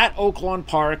here at Oaklawn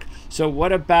Park. So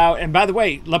what about, and by the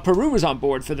way, La Peru was on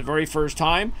board for the very first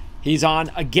time. He's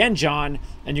on again, John,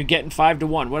 and you're getting 5 to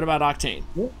 1. What about Octane?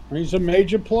 He's a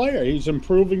major player. He's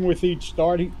improving with each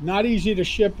start. Not easy to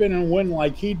ship in and win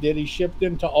like he did. He shipped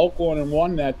into Oaklawn and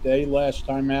won that day last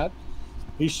time out.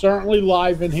 He's certainly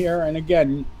live in here, and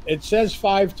again, it says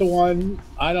 5 to 1.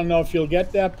 I don't know if you'll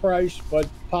get that price, but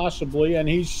possibly. And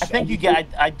he's. I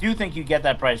do think you get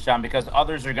that price, John, because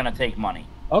others are going to take money.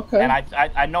 Okay. And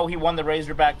I know he won the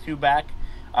Razorback 2 back,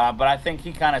 but I think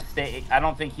he kind of stay. I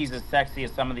don't think he's as sexy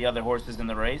as some of the other horses in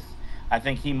the race. I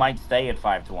think he might stay at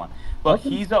 5 to 1. Look, Okay.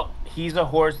 he's a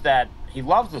horse that he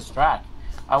loves this track.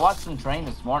 I watched him train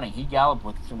this morning. He galloped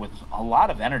with a lot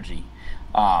of energy.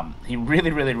 He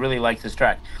really likes this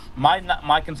track.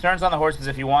 My concerns on the horse is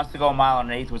if he wants to go a mile and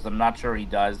an eighth, which I'm not sure he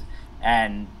does.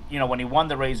 And you know, when he won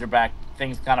the Razorback,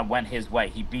 things kind of went his way.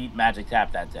 He beat Magic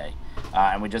Tap that day,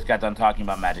 and we just got done talking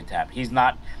about Magic Tap. He's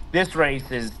not. This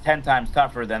race is 10 times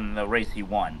tougher than the race he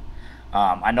won.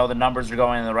 I know the numbers are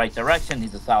going in the right direction.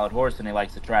 He's a solid horse and he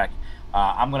likes the track.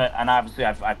 And obviously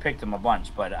I picked him a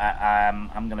bunch, but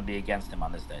I'm gonna be against him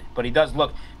on this day. But he does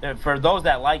look, for those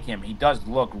that like him, he does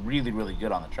look really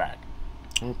good on the track.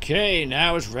 Okay,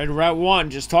 now it's Red Route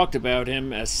 1. Just talked about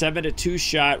him. A 7 to 2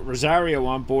 shot. Rosario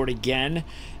on board again.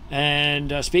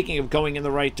 And speaking of going in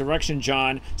the right direction,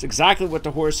 John, it's exactly what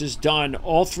the horse has done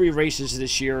all 3 races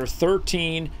this year.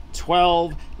 13,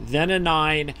 12, then a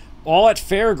 9, all at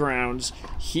Fairgrounds.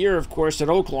 Here, of course, at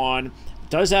Oaklawn.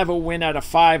 Does have a win out of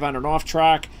 5 on an off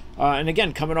track. And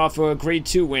again, coming off a Grade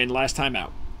 2 win last time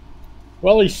out.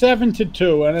 Well, he's 7 to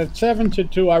 2, and at 7 to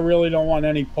 2, I really don't want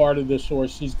any part of this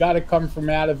horse. He's got to come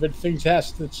from out of it. Things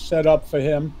has to set up for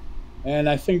him, and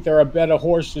I think there are better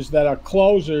horses that are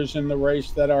closers in the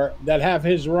race that have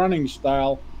his running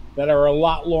style that are a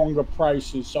lot longer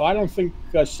prices. So I don't think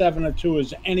 7 to 2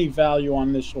 is any value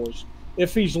on this horse.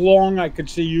 If he's long, I could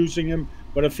see using him,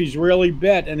 but if he's really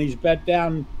bet and he's bet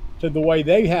down to the way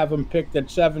they have him picked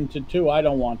at 7 to 2, I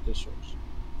don't want this horse.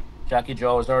 Jockey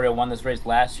Joe has already won this race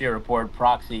last year, report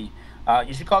Proxy.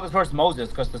 You should call this horse Moses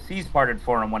because the seas parted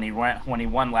for him when he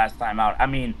won last time out. I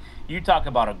mean, you talk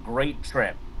about a great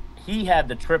trip. He had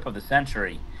the trip of the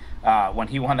century when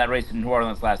he won that race in New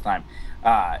Orleans last time.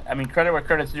 I mean, credit where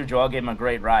credit's due. Joel gave him a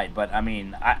great ride, but I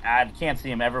mean, I can't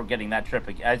see him ever getting that trip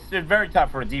again. It's very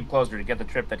tough for a deep closer to get the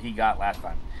trip that he got last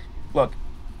time. Look,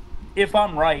 if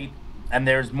I'm right and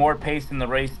there's more pace in the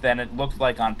race than it looks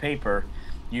like on paper,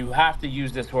 You have to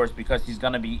use this horse because he's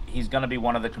gonna be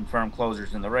one of the confirmed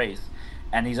closers in the race,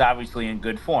 and he's obviously in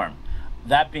good form.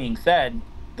 That being said,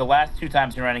 the last 2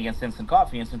 times he ran against Instant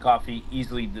Coffee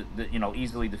easily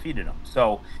easily defeated him.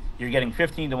 So you're getting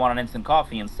 15-1 on Instant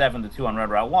Coffee and 7-2 on Red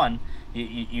Route 1.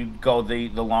 You go the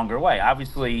longer way.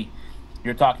 Obviously,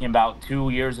 you're talking about 2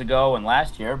 years ago and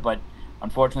last year, but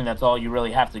unfortunately, that's all you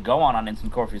really have to go on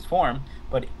Instant Coffee's form.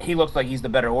 But he looks like he's the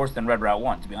better horse than Red Route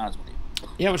 1, to be honest with you.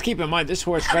 Yeah, let's keep in mind, this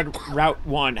horse, Red Route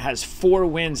 1, has 4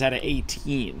 wins out of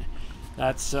 18.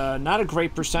 That's not a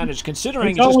great percentage,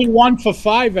 considering he's only 1 for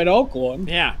 5 at Oaklawn.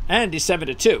 Yeah, and he's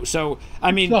 7-2. So,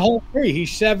 I mean, the whole 3.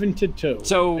 He's 7-2.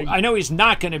 So I know he's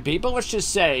not going to be, but let's just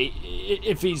say,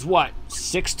 if he's what,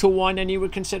 6-1, then you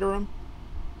would consider him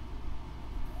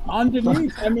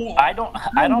underneath. I mean, I don't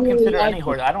consider any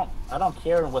horse. I don't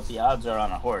care what the odds are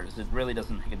on a horse. It really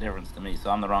doesn't make a difference to me.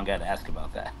 So I'm the wrong guy to ask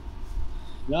about that.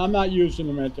 No, I'm not using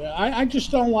him at that. I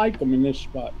just don't like him in this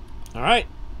spot. All right.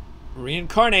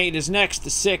 Reincarnate is next, the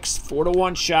 6th,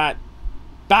 4-1 shot.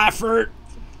 Baffert.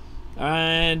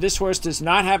 And this horse does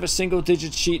not have a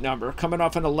single-digit sheet number. Coming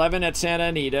off an 11 at Santa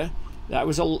Anita. That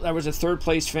was a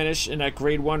 3rd-place finish in that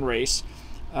Grade 1 race.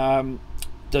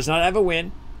 Does not have a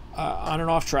win on and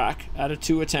off track out of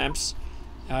 2 attempts.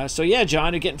 So, yeah,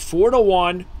 John, you're getting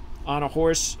 4-1 on a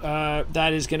horse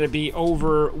that is going to be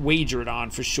over-wagered on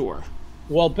for sure.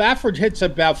 Well, Baffert hits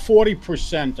about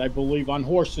 40%, I believe, on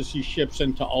horses he ships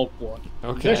into Oaklawn.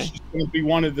 Okay. This is going to be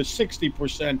one of the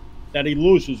 60% that he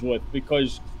loses with,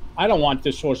 because I don't want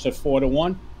this horse at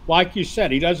 4-1. Like you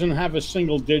said, he doesn't have a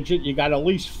single digit. You got at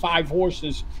least 5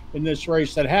 horses in this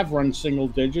race that have run single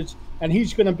digits, and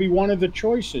he's going to be one of the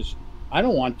choices. I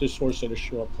don't want this horse at a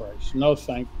short price. No,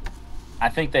 thank you. I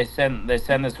think they send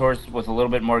this horse with a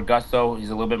little bit more gusto. He's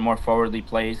a little bit more forwardly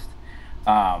placed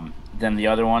than the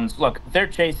other ones. Look, they're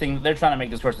trying to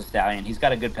make this horse a stallion. He's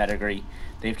got a good pedigree.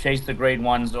 They've chased the Grade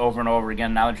 1s over and over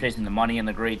again. Now they're chasing the money in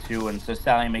the Grade 2, and so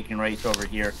stallion making race over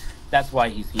here. That's why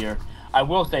he's here. I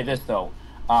will say this, though.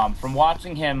 From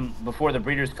watching him before the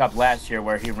Breeders' Cup last year,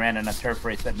 where he ran in a turf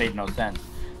race that made no sense,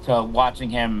 to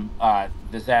watching him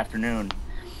this afternoon,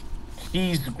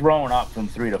 he's grown up from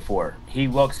 3 to 4. He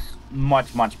looks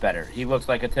much, much better. He looks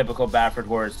like a typical Baffert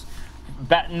horse.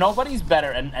 Nobody's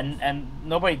better, and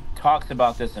nobody talks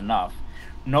about this enough.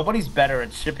 Nobody's better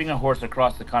at shipping a horse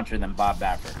across the country than Bob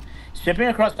Baffert. Shipping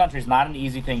across country is not an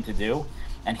easy thing to do,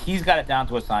 and he's got it down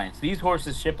to a science. These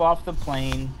horses ship off the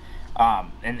plane.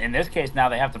 In this case, now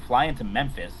they have to fly into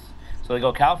Memphis. So they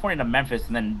go California to Memphis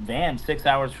and then van 6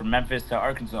 hours from Memphis to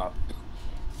Arkansas.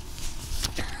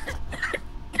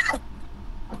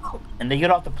 And they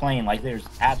get off the plane like there's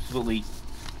absolutely,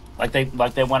 like they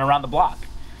went around the block.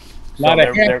 So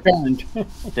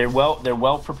they're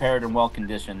well prepared and well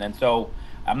conditioned, and so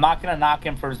I'm not going to knock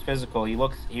him for his physical. He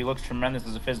looks tremendous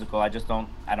as a physical. I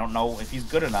don't know if he's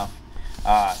good enough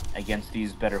against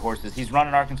these better horses. He's run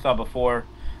in Arkansas before,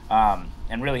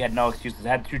 and really had no excuses.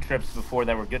 Had 2 trips before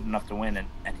that were good enough to win, and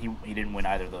he didn't win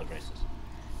either of those races.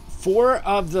 4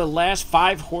 of the last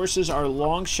 5 horses are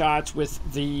long shots with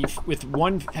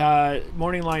one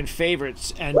morning line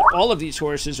favorites, and all of these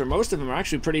horses, or most of them, are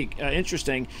actually pretty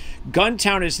interesting.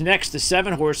 Guntown is next, the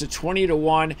 7 horse at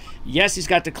 20-1. Yes, he's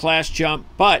got the class jump,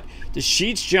 but the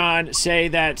sheets, John, say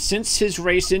that since his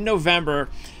race in November,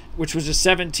 which was a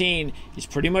 17, he's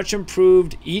pretty much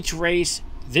improved each race.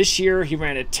 This year he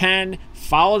ran a 10,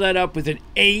 followed that up with an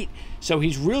 8, so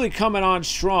he's really coming on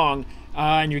strong.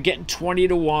 And you're getting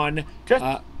 20-1.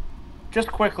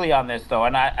 Just quickly on this though,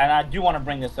 and I do want to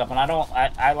bring this up, and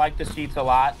I like the sheets a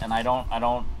lot, and I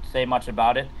don't say much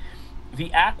about it.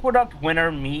 The Aqueduct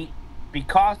winter meet,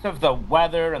 because of the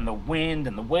weather and the wind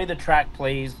and the way the track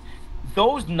plays,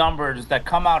 those numbers that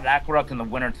come out at Aqueduct in the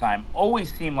wintertime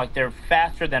always seem like they're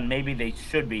faster than maybe they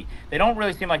should be. They don't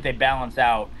really seem like they balance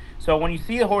out. So when you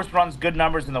see a horse runs good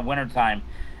numbers in the wintertime,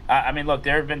 I mean, look,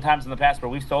 there have been times in the past where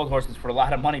we've sold horses for a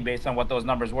lot of money based on what those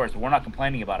numbers were, so we're not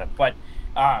complaining about it. But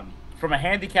from a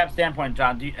handicap standpoint,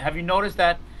 John, have you noticed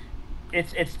that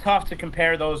it's tough to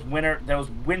compare those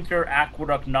winter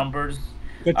Aqueduct numbers?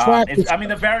 The track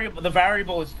the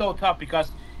variable is so tough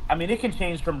because it can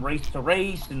change from race to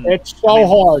race, and it's so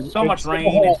hard. So much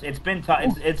rain. It's been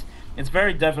tough. It's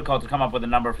very difficult to come up with a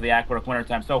number for the Aqueduct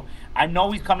wintertime. So I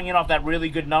know he's coming in off that really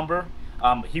good number.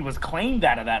 He was claimed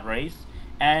out of that race.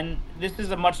 And this is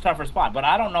a much tougher spot, but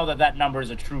I don't know that number is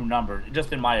a true number,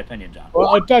 just in my opinion, John.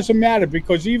 Well, it doesn't matter,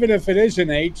 because even if it is an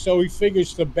 8, so he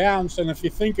figures to bounce, and if you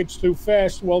think it's too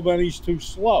fast, well, then he's too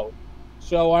slow.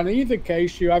 So on either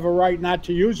case, you have a right not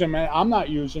to use him. I'm not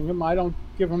using him. I don't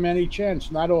give him any chance,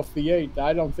 not off the 8.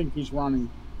 I don't think he's running.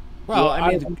 Well, I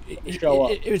I mean, show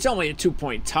up. it was only a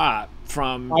 2-point top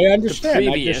from I understand.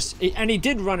 the previous, and he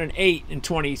did run an 8 in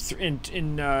 23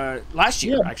 in last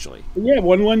year, actually. Yeah,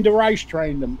 when Linda Rice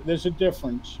trained him, there's a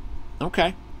difference.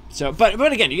 Okay, so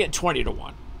but again, you get 20 to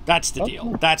 1. That's the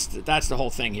deal. That's the whole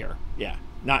thing here. Yeah,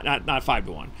 not 5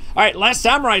 to 1. All right, Last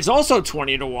Samurai is also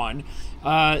 20 to 1.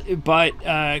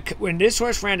 But when this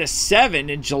horse ran a 7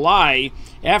 in July,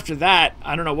 after that,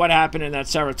 I don't know what happened in that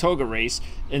Saratoga race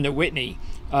in the Whitney.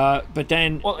 But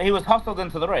then, well, he was hustled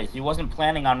into the race. He wasn't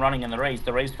planning on running in the race.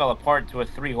 The race fell apart to a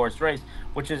 3-horse race,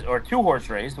 or 2-horse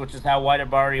race, which is how White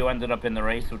Barrio ended up in the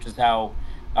race, which is how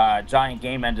Giant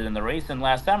Game ended in the race, and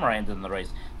Last Samurai ended in the race.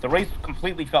 The race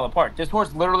completely fell apart. This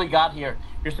horse literally got here.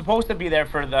 You're supposed to be there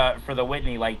for the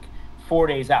Whitney like 4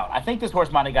 days out. I think this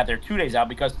horse might have got there 2 days out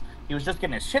because he was just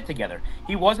getting his shit together.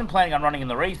 He wasn't planning on running in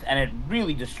the race, and it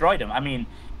really destroyed him. I mean,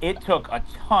 it took a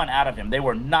ton out of him. They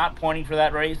were not pointing for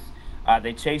that race.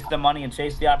 They chased the money and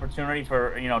chased the opportunity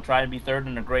for, trying to be third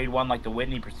in a grade 1 like the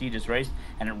Whitney prestigious race,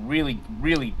 and it really,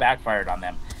 really backfired on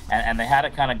them. And they had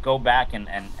to kind of go back and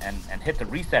hit the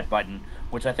reset button,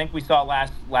 which I think we saw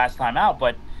last time out.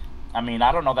 But, I mean,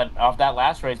 I don't know that off that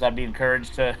last race I'd be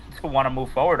encouraged to want to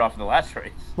move forward off of the last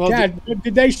race. well, Dad,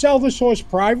 did they sell this horse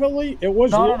privately? It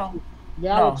was No.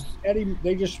 Now it's Eddie.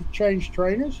 They just changed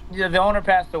trainers. Yeah, the owner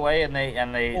passed away, and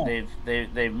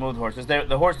they've moved horses.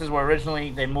 The horses were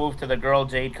originally, they moved to the girl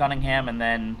Jade Cunningham, and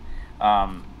then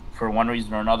for one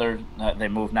reason or another they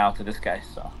moved now to this guy.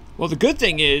 So. Well, the good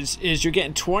thing is you're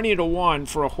getting 20 to 1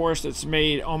 for a horse that's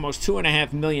made almost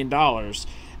 $2.5 million.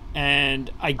 And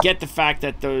I get the fact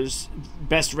that those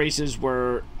best races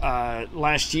were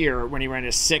last year when he ran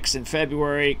a 6 in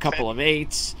February, a couple of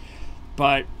 8s.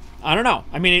 But I don't know.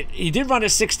 I mean, he did run a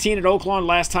 16 at Oaklawn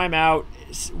last time out.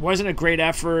 It wasn't a great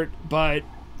effort, but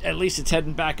at least it's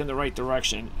heading back in the right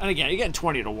direction. And again, you're getting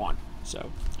 20 to 1.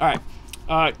 So, all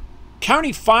right.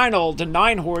 County Final, the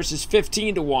 9 horse is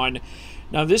 15 to 1.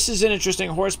 Now, this is an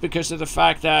interesting horse because of the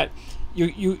fact that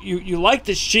you like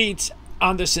the sheets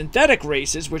on the synthetic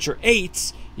races, which are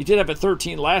 8s. You did have a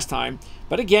 13 last time.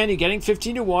 But again, you're getting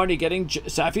 15 to 1. You're getting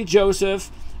Safi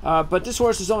Joseph. But this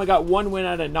horse has only got 1 win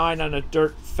out of 9 on a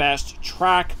dirt fast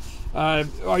track.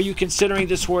 Are you considering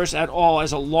this horse at all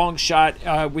as a long shot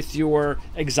with your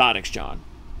exotics, John?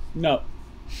 No,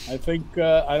 I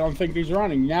don't think he's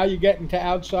running. Now you get into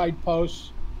outside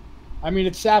posts. I mean,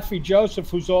 it's Safi Joseph,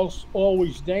 who's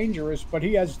always dangerous, but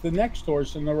he has the next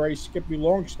horse in the race, Skippy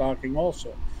Longstocking,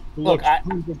 also, who looks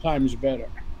 100 times better.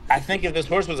 I think if this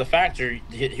horse was a factor,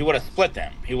 he would have split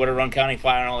them. He would have run County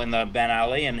Final in the Ben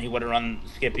Ali, and he would have run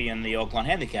Skippy in the Oaklawn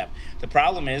Handicap. The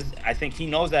problem is, I think he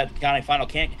knows that County Final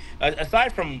can't,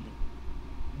 aside from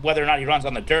whether or not he runs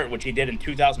on the dirt, which he did in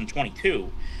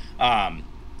 2022,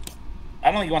 I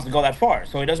don't think he wants to go that far.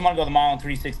 So he doesn't want to go the mile and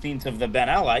 3/16 of the Ben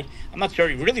Ali. I'm not sure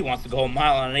he really wants to go a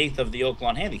mile and an 1/8 of the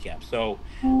Oaklawn Handicap. So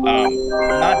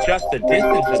not just the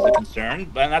distance is a concern,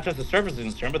 but not just the surface is a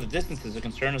concern, but the distance is a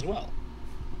concern as well.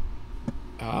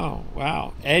 Oh,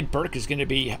 wow. Ed Burke is going to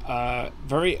be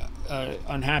very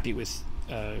unhappy with,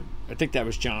 I think that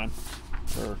was John,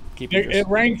 for keeping it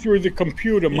rang through the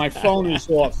computer. My phone is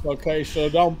off, okay, so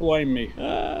don't blame me.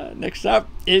 Next up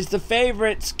is the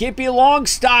favorite, Skippy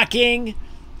Longstocking.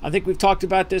 I think we've talked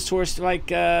about this horse like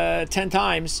 10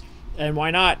 times, and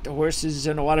why not? The horse is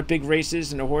in a lot of big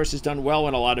races, and the horse has done well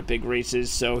in a lot of big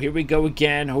races. So here we go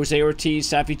again. Jose Ortiz,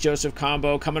 Safi Joseph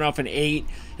combo coming off an 8,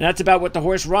 and that's about what the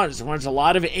horse runs. It runs a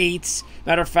lot of 8s.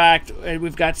 Matter of fact,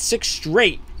 we've got 6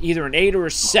 straight, either an 8 or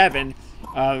a 7.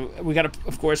 We got to,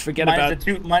 of course, forget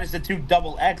minus the 2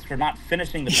 double X for not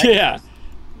finishing the Pegasus.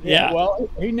 Yeah. Well,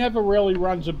 he never really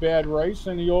runs a bad race,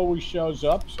 and he always shows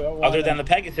up. So other than the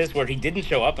Pegasus, where he didn't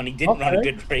show up and he didn't run a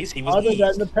good race, he was other eased.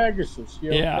 than the Pegasus.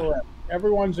 You're correct.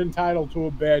 Everyone's entitled to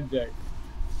a bad day.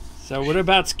 So what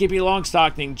about Skippy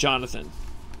Longstocking, Jonathan?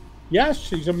 Yes,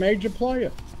 he's a major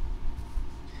player.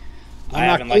 I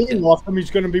I'm not keying off him. He's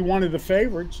going to be one of the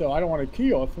favorites, so I don't want to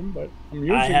key off him, but I'm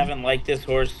using I haven't liked this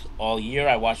horse all year.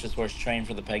 I watched this horse train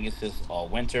for the Pegasus all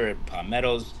winter at Palm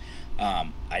Meadows.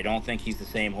 I don't think he's the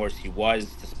same horse he was,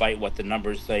 despite what the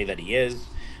numbers say that he is.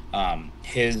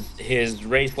 His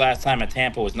race last time at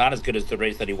Tampa was not as good as the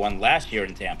race that he won last year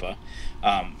in Tampa.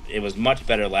 It was much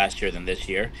better last year than this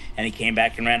year, and he came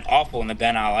back and ran awful in the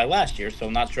Ben Ali last year, so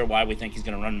I'm not sure why we think he's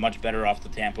going to run much better off the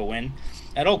Tampa win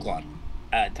at Oaklawn.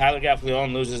 Tyler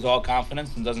Gaffalione loses all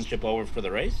confidence and doesn't ship over for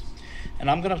the race, and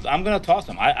I'm gonna toss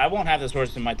him. I won't have this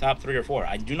horse in my top 3 or 4.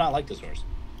 I do not like this horse.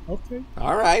 Okay.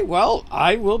 All right. Well,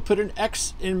 I will put an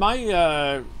X in my.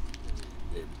 I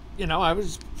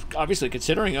was obviously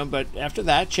considering him, but after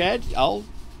that, Chad, I'll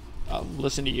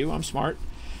listen to you. I'm smart.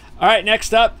 All right,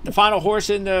 next up, the final horse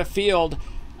in the field.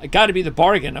 Got to be the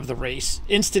bargain of the race.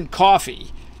 Instant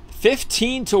Coffee,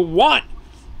 15-1.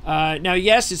 Now,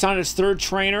 yes, it's on its third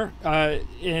trainer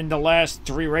in the last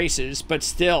 3 races, but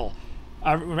still,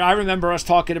 I remember us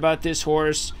talking about this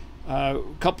horse a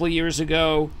couple of years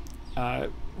ago.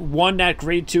 Won that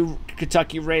Grade 2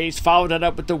 Kentucky race, followed it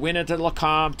up with the win at the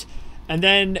LeCompte. And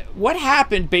then what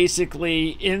happened basically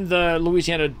in the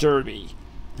Louisiana Derby?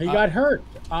 He got hurt,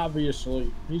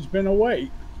 obviously. He's been away.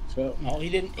 So no, he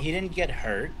didn't get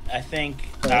hurt. I think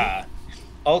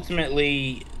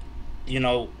ultimately, you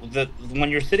know, when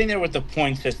you're sitting there with the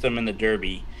point system in the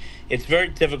Derby, it's very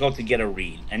difficult to get a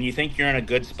read. And you think you're in a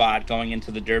good spot going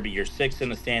into the Derby. You're 6th in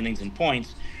the standings in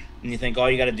points, and you think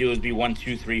all you got to do is be 1,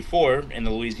 2, 3, 4 in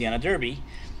the Louisiana Derby.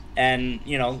 And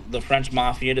you know, the French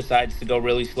Mafia decides to go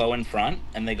really slow in front,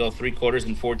 and they go 3/4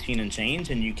 and 14 and change,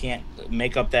 and you can't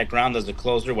make up that ground as a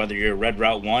closer, whether you're Red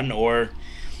Route 1 or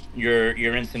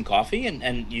your Instant Coffee,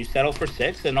 and you settle for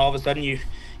 6, and all of a sudden you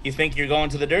think you're going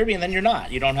to the Derby, and then you're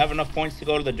not. You don't have enough points to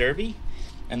go to the Derby,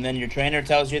 and then your trainer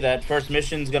tells you that First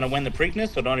Mission's going to win the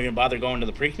Preakness, so don't even bother going to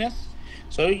the Preakness.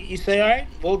 So you say, all right,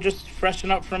 we'll just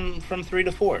freshen up from 3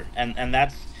 to 4, and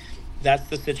that's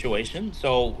the situation.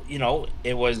 So you know,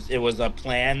 it was a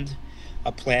planned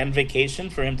vacation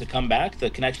for him to come back. The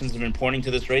connections have been pointing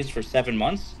to this race for 7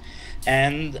 months,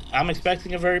 and I'm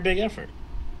expecting a very big effort.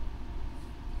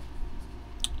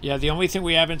 Yeah, the only thing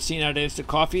we haven't seen out of Instant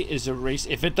Coffee is a race,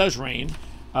 if it does rain,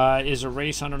 is a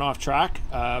race on and off track.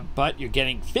 But you're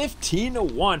getting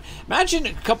 15-1.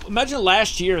 Imagine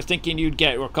last year thinking you'd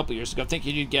get, or a couple years ago,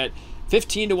 thinking you'd get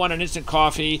 15-1 on Instant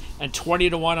Coffee and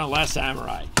 20-1 on Last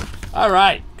Samurai. All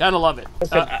right, gotta love it.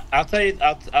 Listen, I'll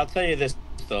tell you this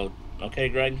though, okay,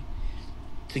 Greg?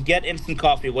 To get Instant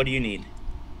Coffee, what do you need?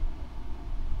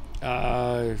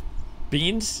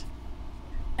 Beans.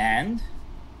 And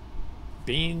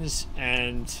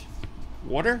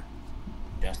water.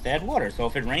 Just add water. So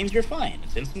if it rains, you're fine.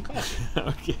 It's Instant Coffee.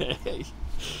 Okay.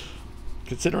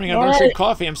 Considering I don't drink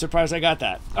coffee, I'm surprised I got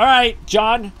that. All right,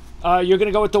 John, you're going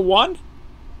to go with the 1?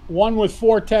 1 with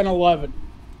 4, 10, 11.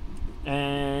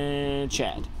 And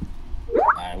Chad?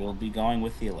 I will be going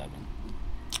with the 11.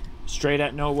 Straight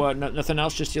at nothing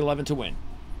else, just the 11 to win.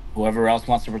 Whoever else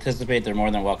wants to participate, they're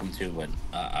more than welcome to. But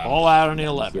all out on the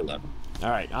 11. All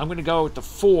right, I'm going to go with the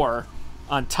 4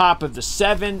 on top of the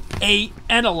 7, 8,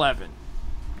 and 11.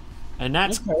 And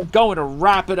that's going to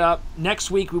wrap it up.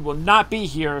 Next week we will not be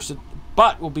here,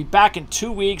 but we'll be back in 2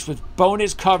 weeks with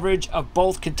bonus coverage of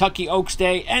both Kentucky Oaks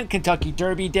Day and Kentucky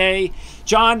Derby Day.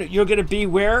 John, you're going to be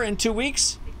where in 2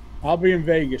 weeks? I'll be in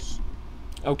Vegas.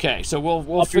 Okay, so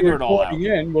we'll figure it all out.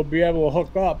 We'll be able to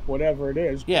hook up whatever it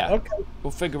is. Yeah, okay. We'll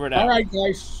figure it out. All right,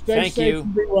 guys. Stay safe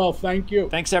and be well. Thank you.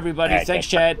 Thanks, everybody. Right, thanks,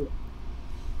 Chad.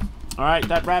 All right,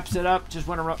 that wraps it up. Just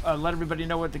want to let everybody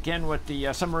know what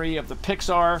the summary of the picks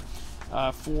are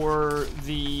for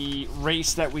the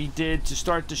race that we did to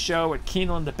start the show at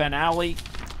Keeneland to Ben Alley.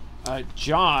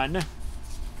 John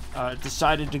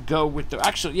decided to go with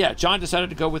John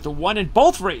decided to go with the 1 in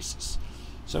both races.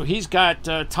 So he's got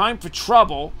Time for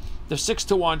Trouble, the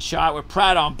 6-1 shot with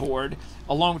Pratt on board,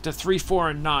 along with the 3,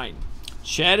 4, and 9.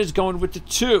 Chad is going with the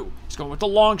 2. He's going with the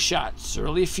long shot,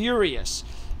 Surly Furious.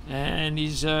 And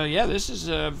he's, this is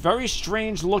a very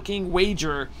strange looking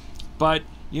wager, but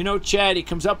you know Chad, he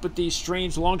comes up with these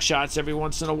strange long shots every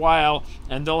once in a while,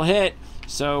 and they'll hit.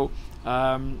 So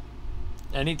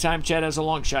anytime Chad has a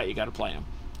long shot, you got to play him.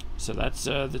 So that's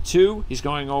the 2. He's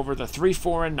going over the 3,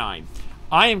 4, and 9.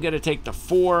 I am going to take the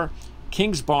 4,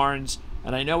 Kings Barnes,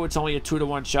 and I know it's only a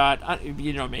 2-1 shot.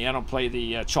 You know me, I don't play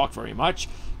the chalk very much,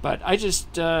 but I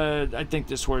just I think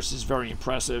this horse is very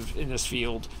impressive in this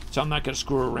field, so I'm not going to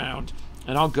screw around,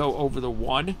 and I'll go over the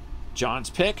 1, John's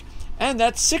pick, and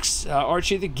that's 6,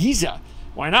 Archie the Giza.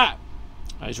 Why not?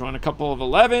 He's run a couple of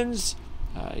 11s.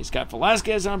 He's got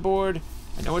Velasquez on board.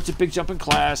 I know it's a big jump in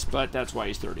class, but that's why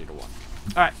he's 30-1. All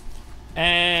right.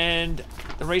 And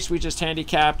the race we just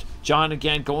handicapped, John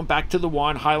again going back to the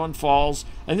 1, Highland Falls,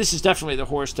 and this is definitely the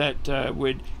horse that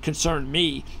would concern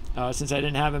me since I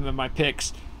didn't have him in my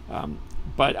picks.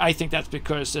 But I think that's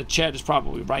because Chad is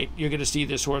probably right. You're going to see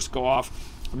this horse go off.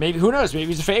 Maybe, who knows? Maybe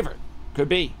he's a favorite. Could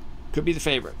be the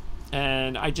favorite.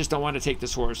 And I just don't want to take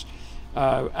this horse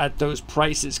at those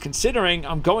prices, considering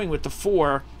I'm going with the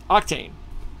 4 Octane.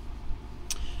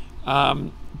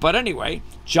 But anyway,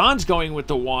 John's going with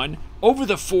the 1 over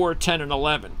the 4, 10, and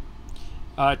 11.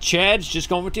 Chad's just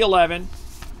going with the 11,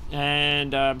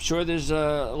 and I'm sure there's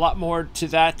a lot more to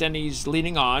that than he's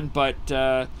leading on, but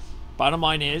bottom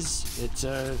line is it's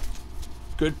a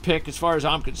good pick as far as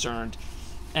I'm concerned.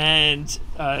 And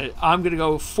I'm going to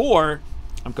go 4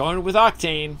 I'm going with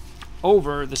Octane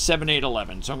over the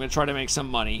 7-8-11. So I'm going to try to make some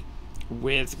money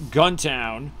with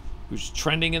Guntown, who's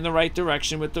trending in the right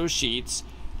direction with those sheets,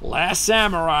 Last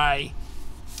Samurai,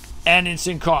 and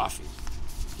Instant Coffee.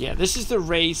 Yeah, this is the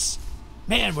race.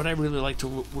 Man, would I really like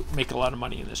to make a lot of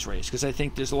money in this race, because I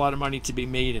think there's a lot of money to be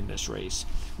made in this race.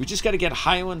 We just got to get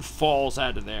Highland Falls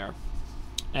out of there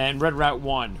and Red Route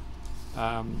 1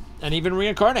 and even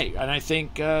Reincarnate. And I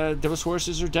think those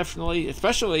horses are definitely,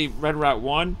 especially Red Route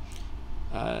 1.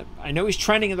 I know he's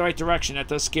trending in the right direction. That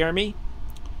does scare me.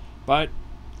 But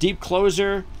Deep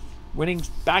Closer, winning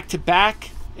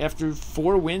back-to-back after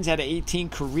 4 wins out of 18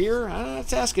 career,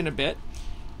 that's asking a bit.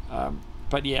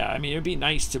 But yeah, I mean, it would be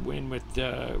nice to win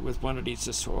with one of these,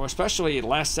 especially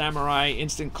Last Samurai,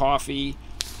 Instant Coffee.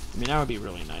 I mean, that would be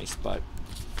really nice, but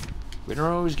we don't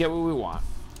always get what we want.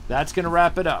 That's going to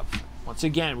wrap it up. Once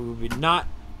again, we will not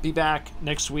be back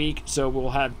next week, so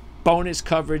we'll have bonus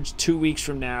coverage 2 weeks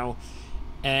from now.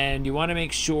 And you want to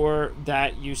make sure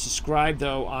that you subscribe,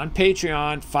 though, on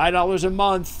Patreon. $5 a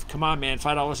month. Come on, man.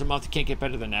 $5 a month. You can't get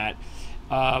better than that.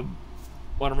 Want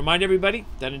to remind everybody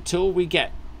that until we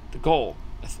get the goal,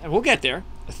 and we'll get there,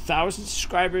 1,000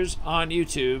 subscribers on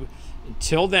YouTube.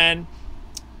 Until then,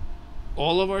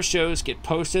 all of our shows get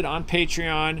posted on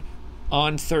Patreon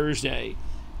on Thursday.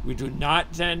 We do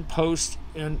not then post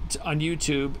on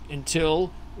YouTube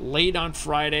until late on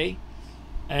Friday,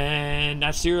 and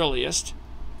that's the earliest.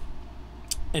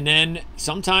 And then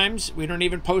sometimes we don't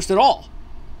even post at all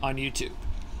on YouTube.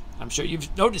 I'm sure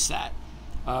you've noticed that.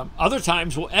 Other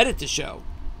times we'll edit the show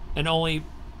and only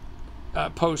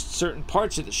post certain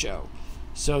parts of the show.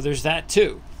 So there's that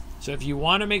too. So if you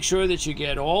want to make sure that you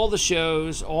get all the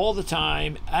shows all the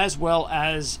time, as well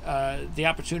as the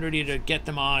opportunity to get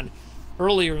them on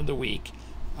earlier in the week,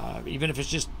 even if it's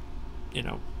just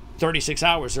 36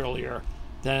 hours earlier,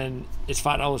 then it's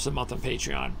 $5 a month on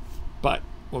Patreon. But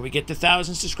when we get to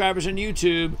 1,000 subscribers on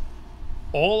YouTube,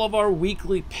 all of our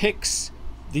weekly picks,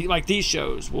 like these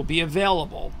shows, will be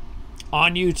available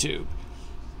on YouTube,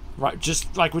 right?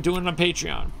 Just like we're doing on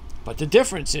Patreon. But the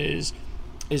difference is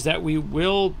that we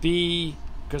will be,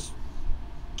 because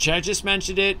Chad just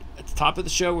mentioned it at the top of the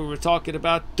show, we were talking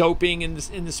about doping in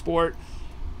the sport.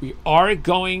 We are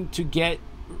going to get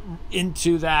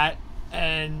into that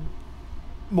and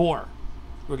more.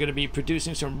 We're going to be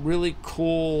producing some really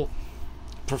cool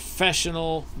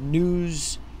professional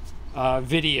news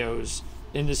videos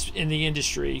in the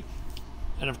industry,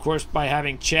 and of course, by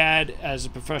having Chad as a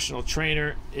professional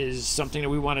trainer is something that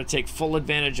we want to take full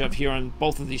advantage of here on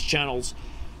both of these channels.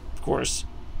 Of course,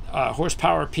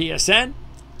 Horsepower PSN,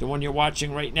 the one you're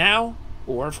watching right now,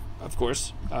 or of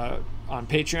course on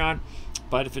Patreon.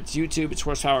 But if it's YouTube, it's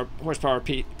Horsepower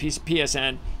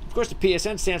PSN. Of course, the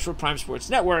PSN stands for Prime Sports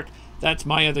Network. That's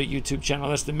my other YouTube channel.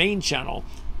 That's the main channel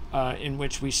in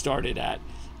which we started at,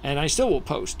 and I still will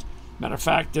post. Matter of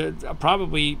fact, I'll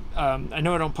probably, I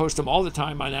know I don't post them all the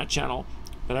time on that channel,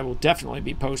 but I will definitely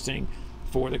be posting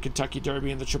for the Kentucky Derby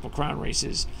and the Triple Crown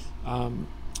races.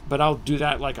 But I'll do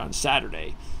that like on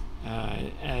Saturday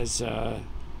as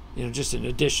just an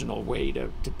additional way to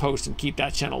post and keep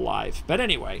that channel live. But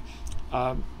anyway,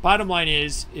 bottom line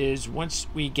is once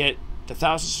we get the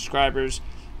 1,000 subscribers,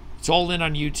 it's all in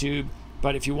on YouTube.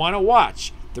 But if you want to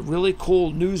watch the really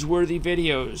cool newsworthy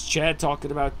videos, Chad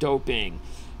talking about doping,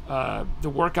 the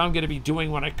work I'm going to be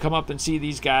doing when I come up and see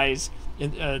these guys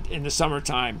in the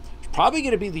summertime, it's probably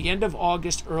going to be the end of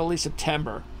August, early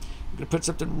September. I'm going to put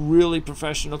something really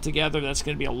professional together. That's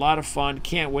going to be a lot of fun.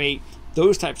 Can't wait.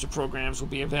 Those types of programs will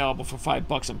be available for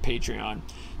 $5 on Patreon.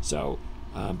 So,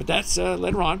 but that's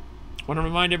later on. I want to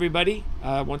remind everybody,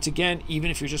 once again,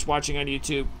 even if you're just watching on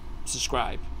YouTube,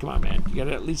 subscribe. Come on, man. You got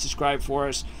to at least subscribe for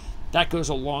us. That goes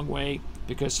a long way,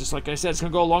 because just like I said, it's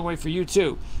going to go a long way for you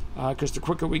too, because the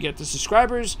quicker we get the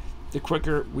subscribers, the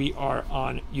quicker we are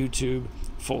on YouTube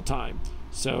full time.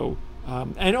 So,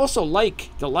 and also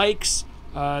the likes,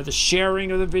 the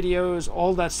sharing of the videos,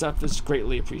 all that stuff is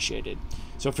greatly appreciated.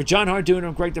 So for Jon Hardoon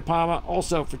and Greg DePalma,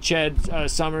 also for Chad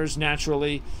Summers,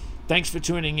 naturally, thanks for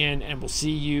tuning in, and we'll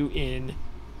see you in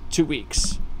 2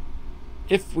 weeks.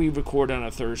 If we record on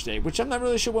a Thursday, which I'm not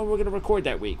really sure when we're going to record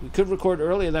that week. We could record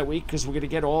earlier that week because we're going to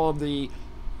get all of the,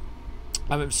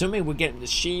 I'm assuming we're getting the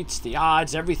sheets, the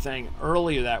odds, everything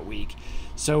earlier that week.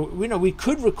 So, we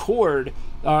could record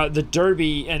the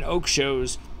Derby and Oak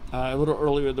shows a little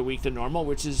earlier in the week than normal,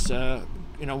 which is,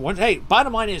 hey,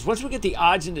 bottom line is, once we get the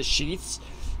odds and the sheets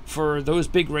for those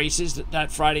big races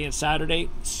that Friday and Saturday,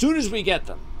 as soon as we get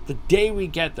them, the day we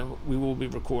get them, we will be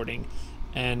recording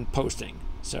and posting.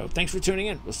 So thanks for tuning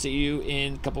in. We'll see you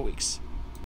in a couple weeks.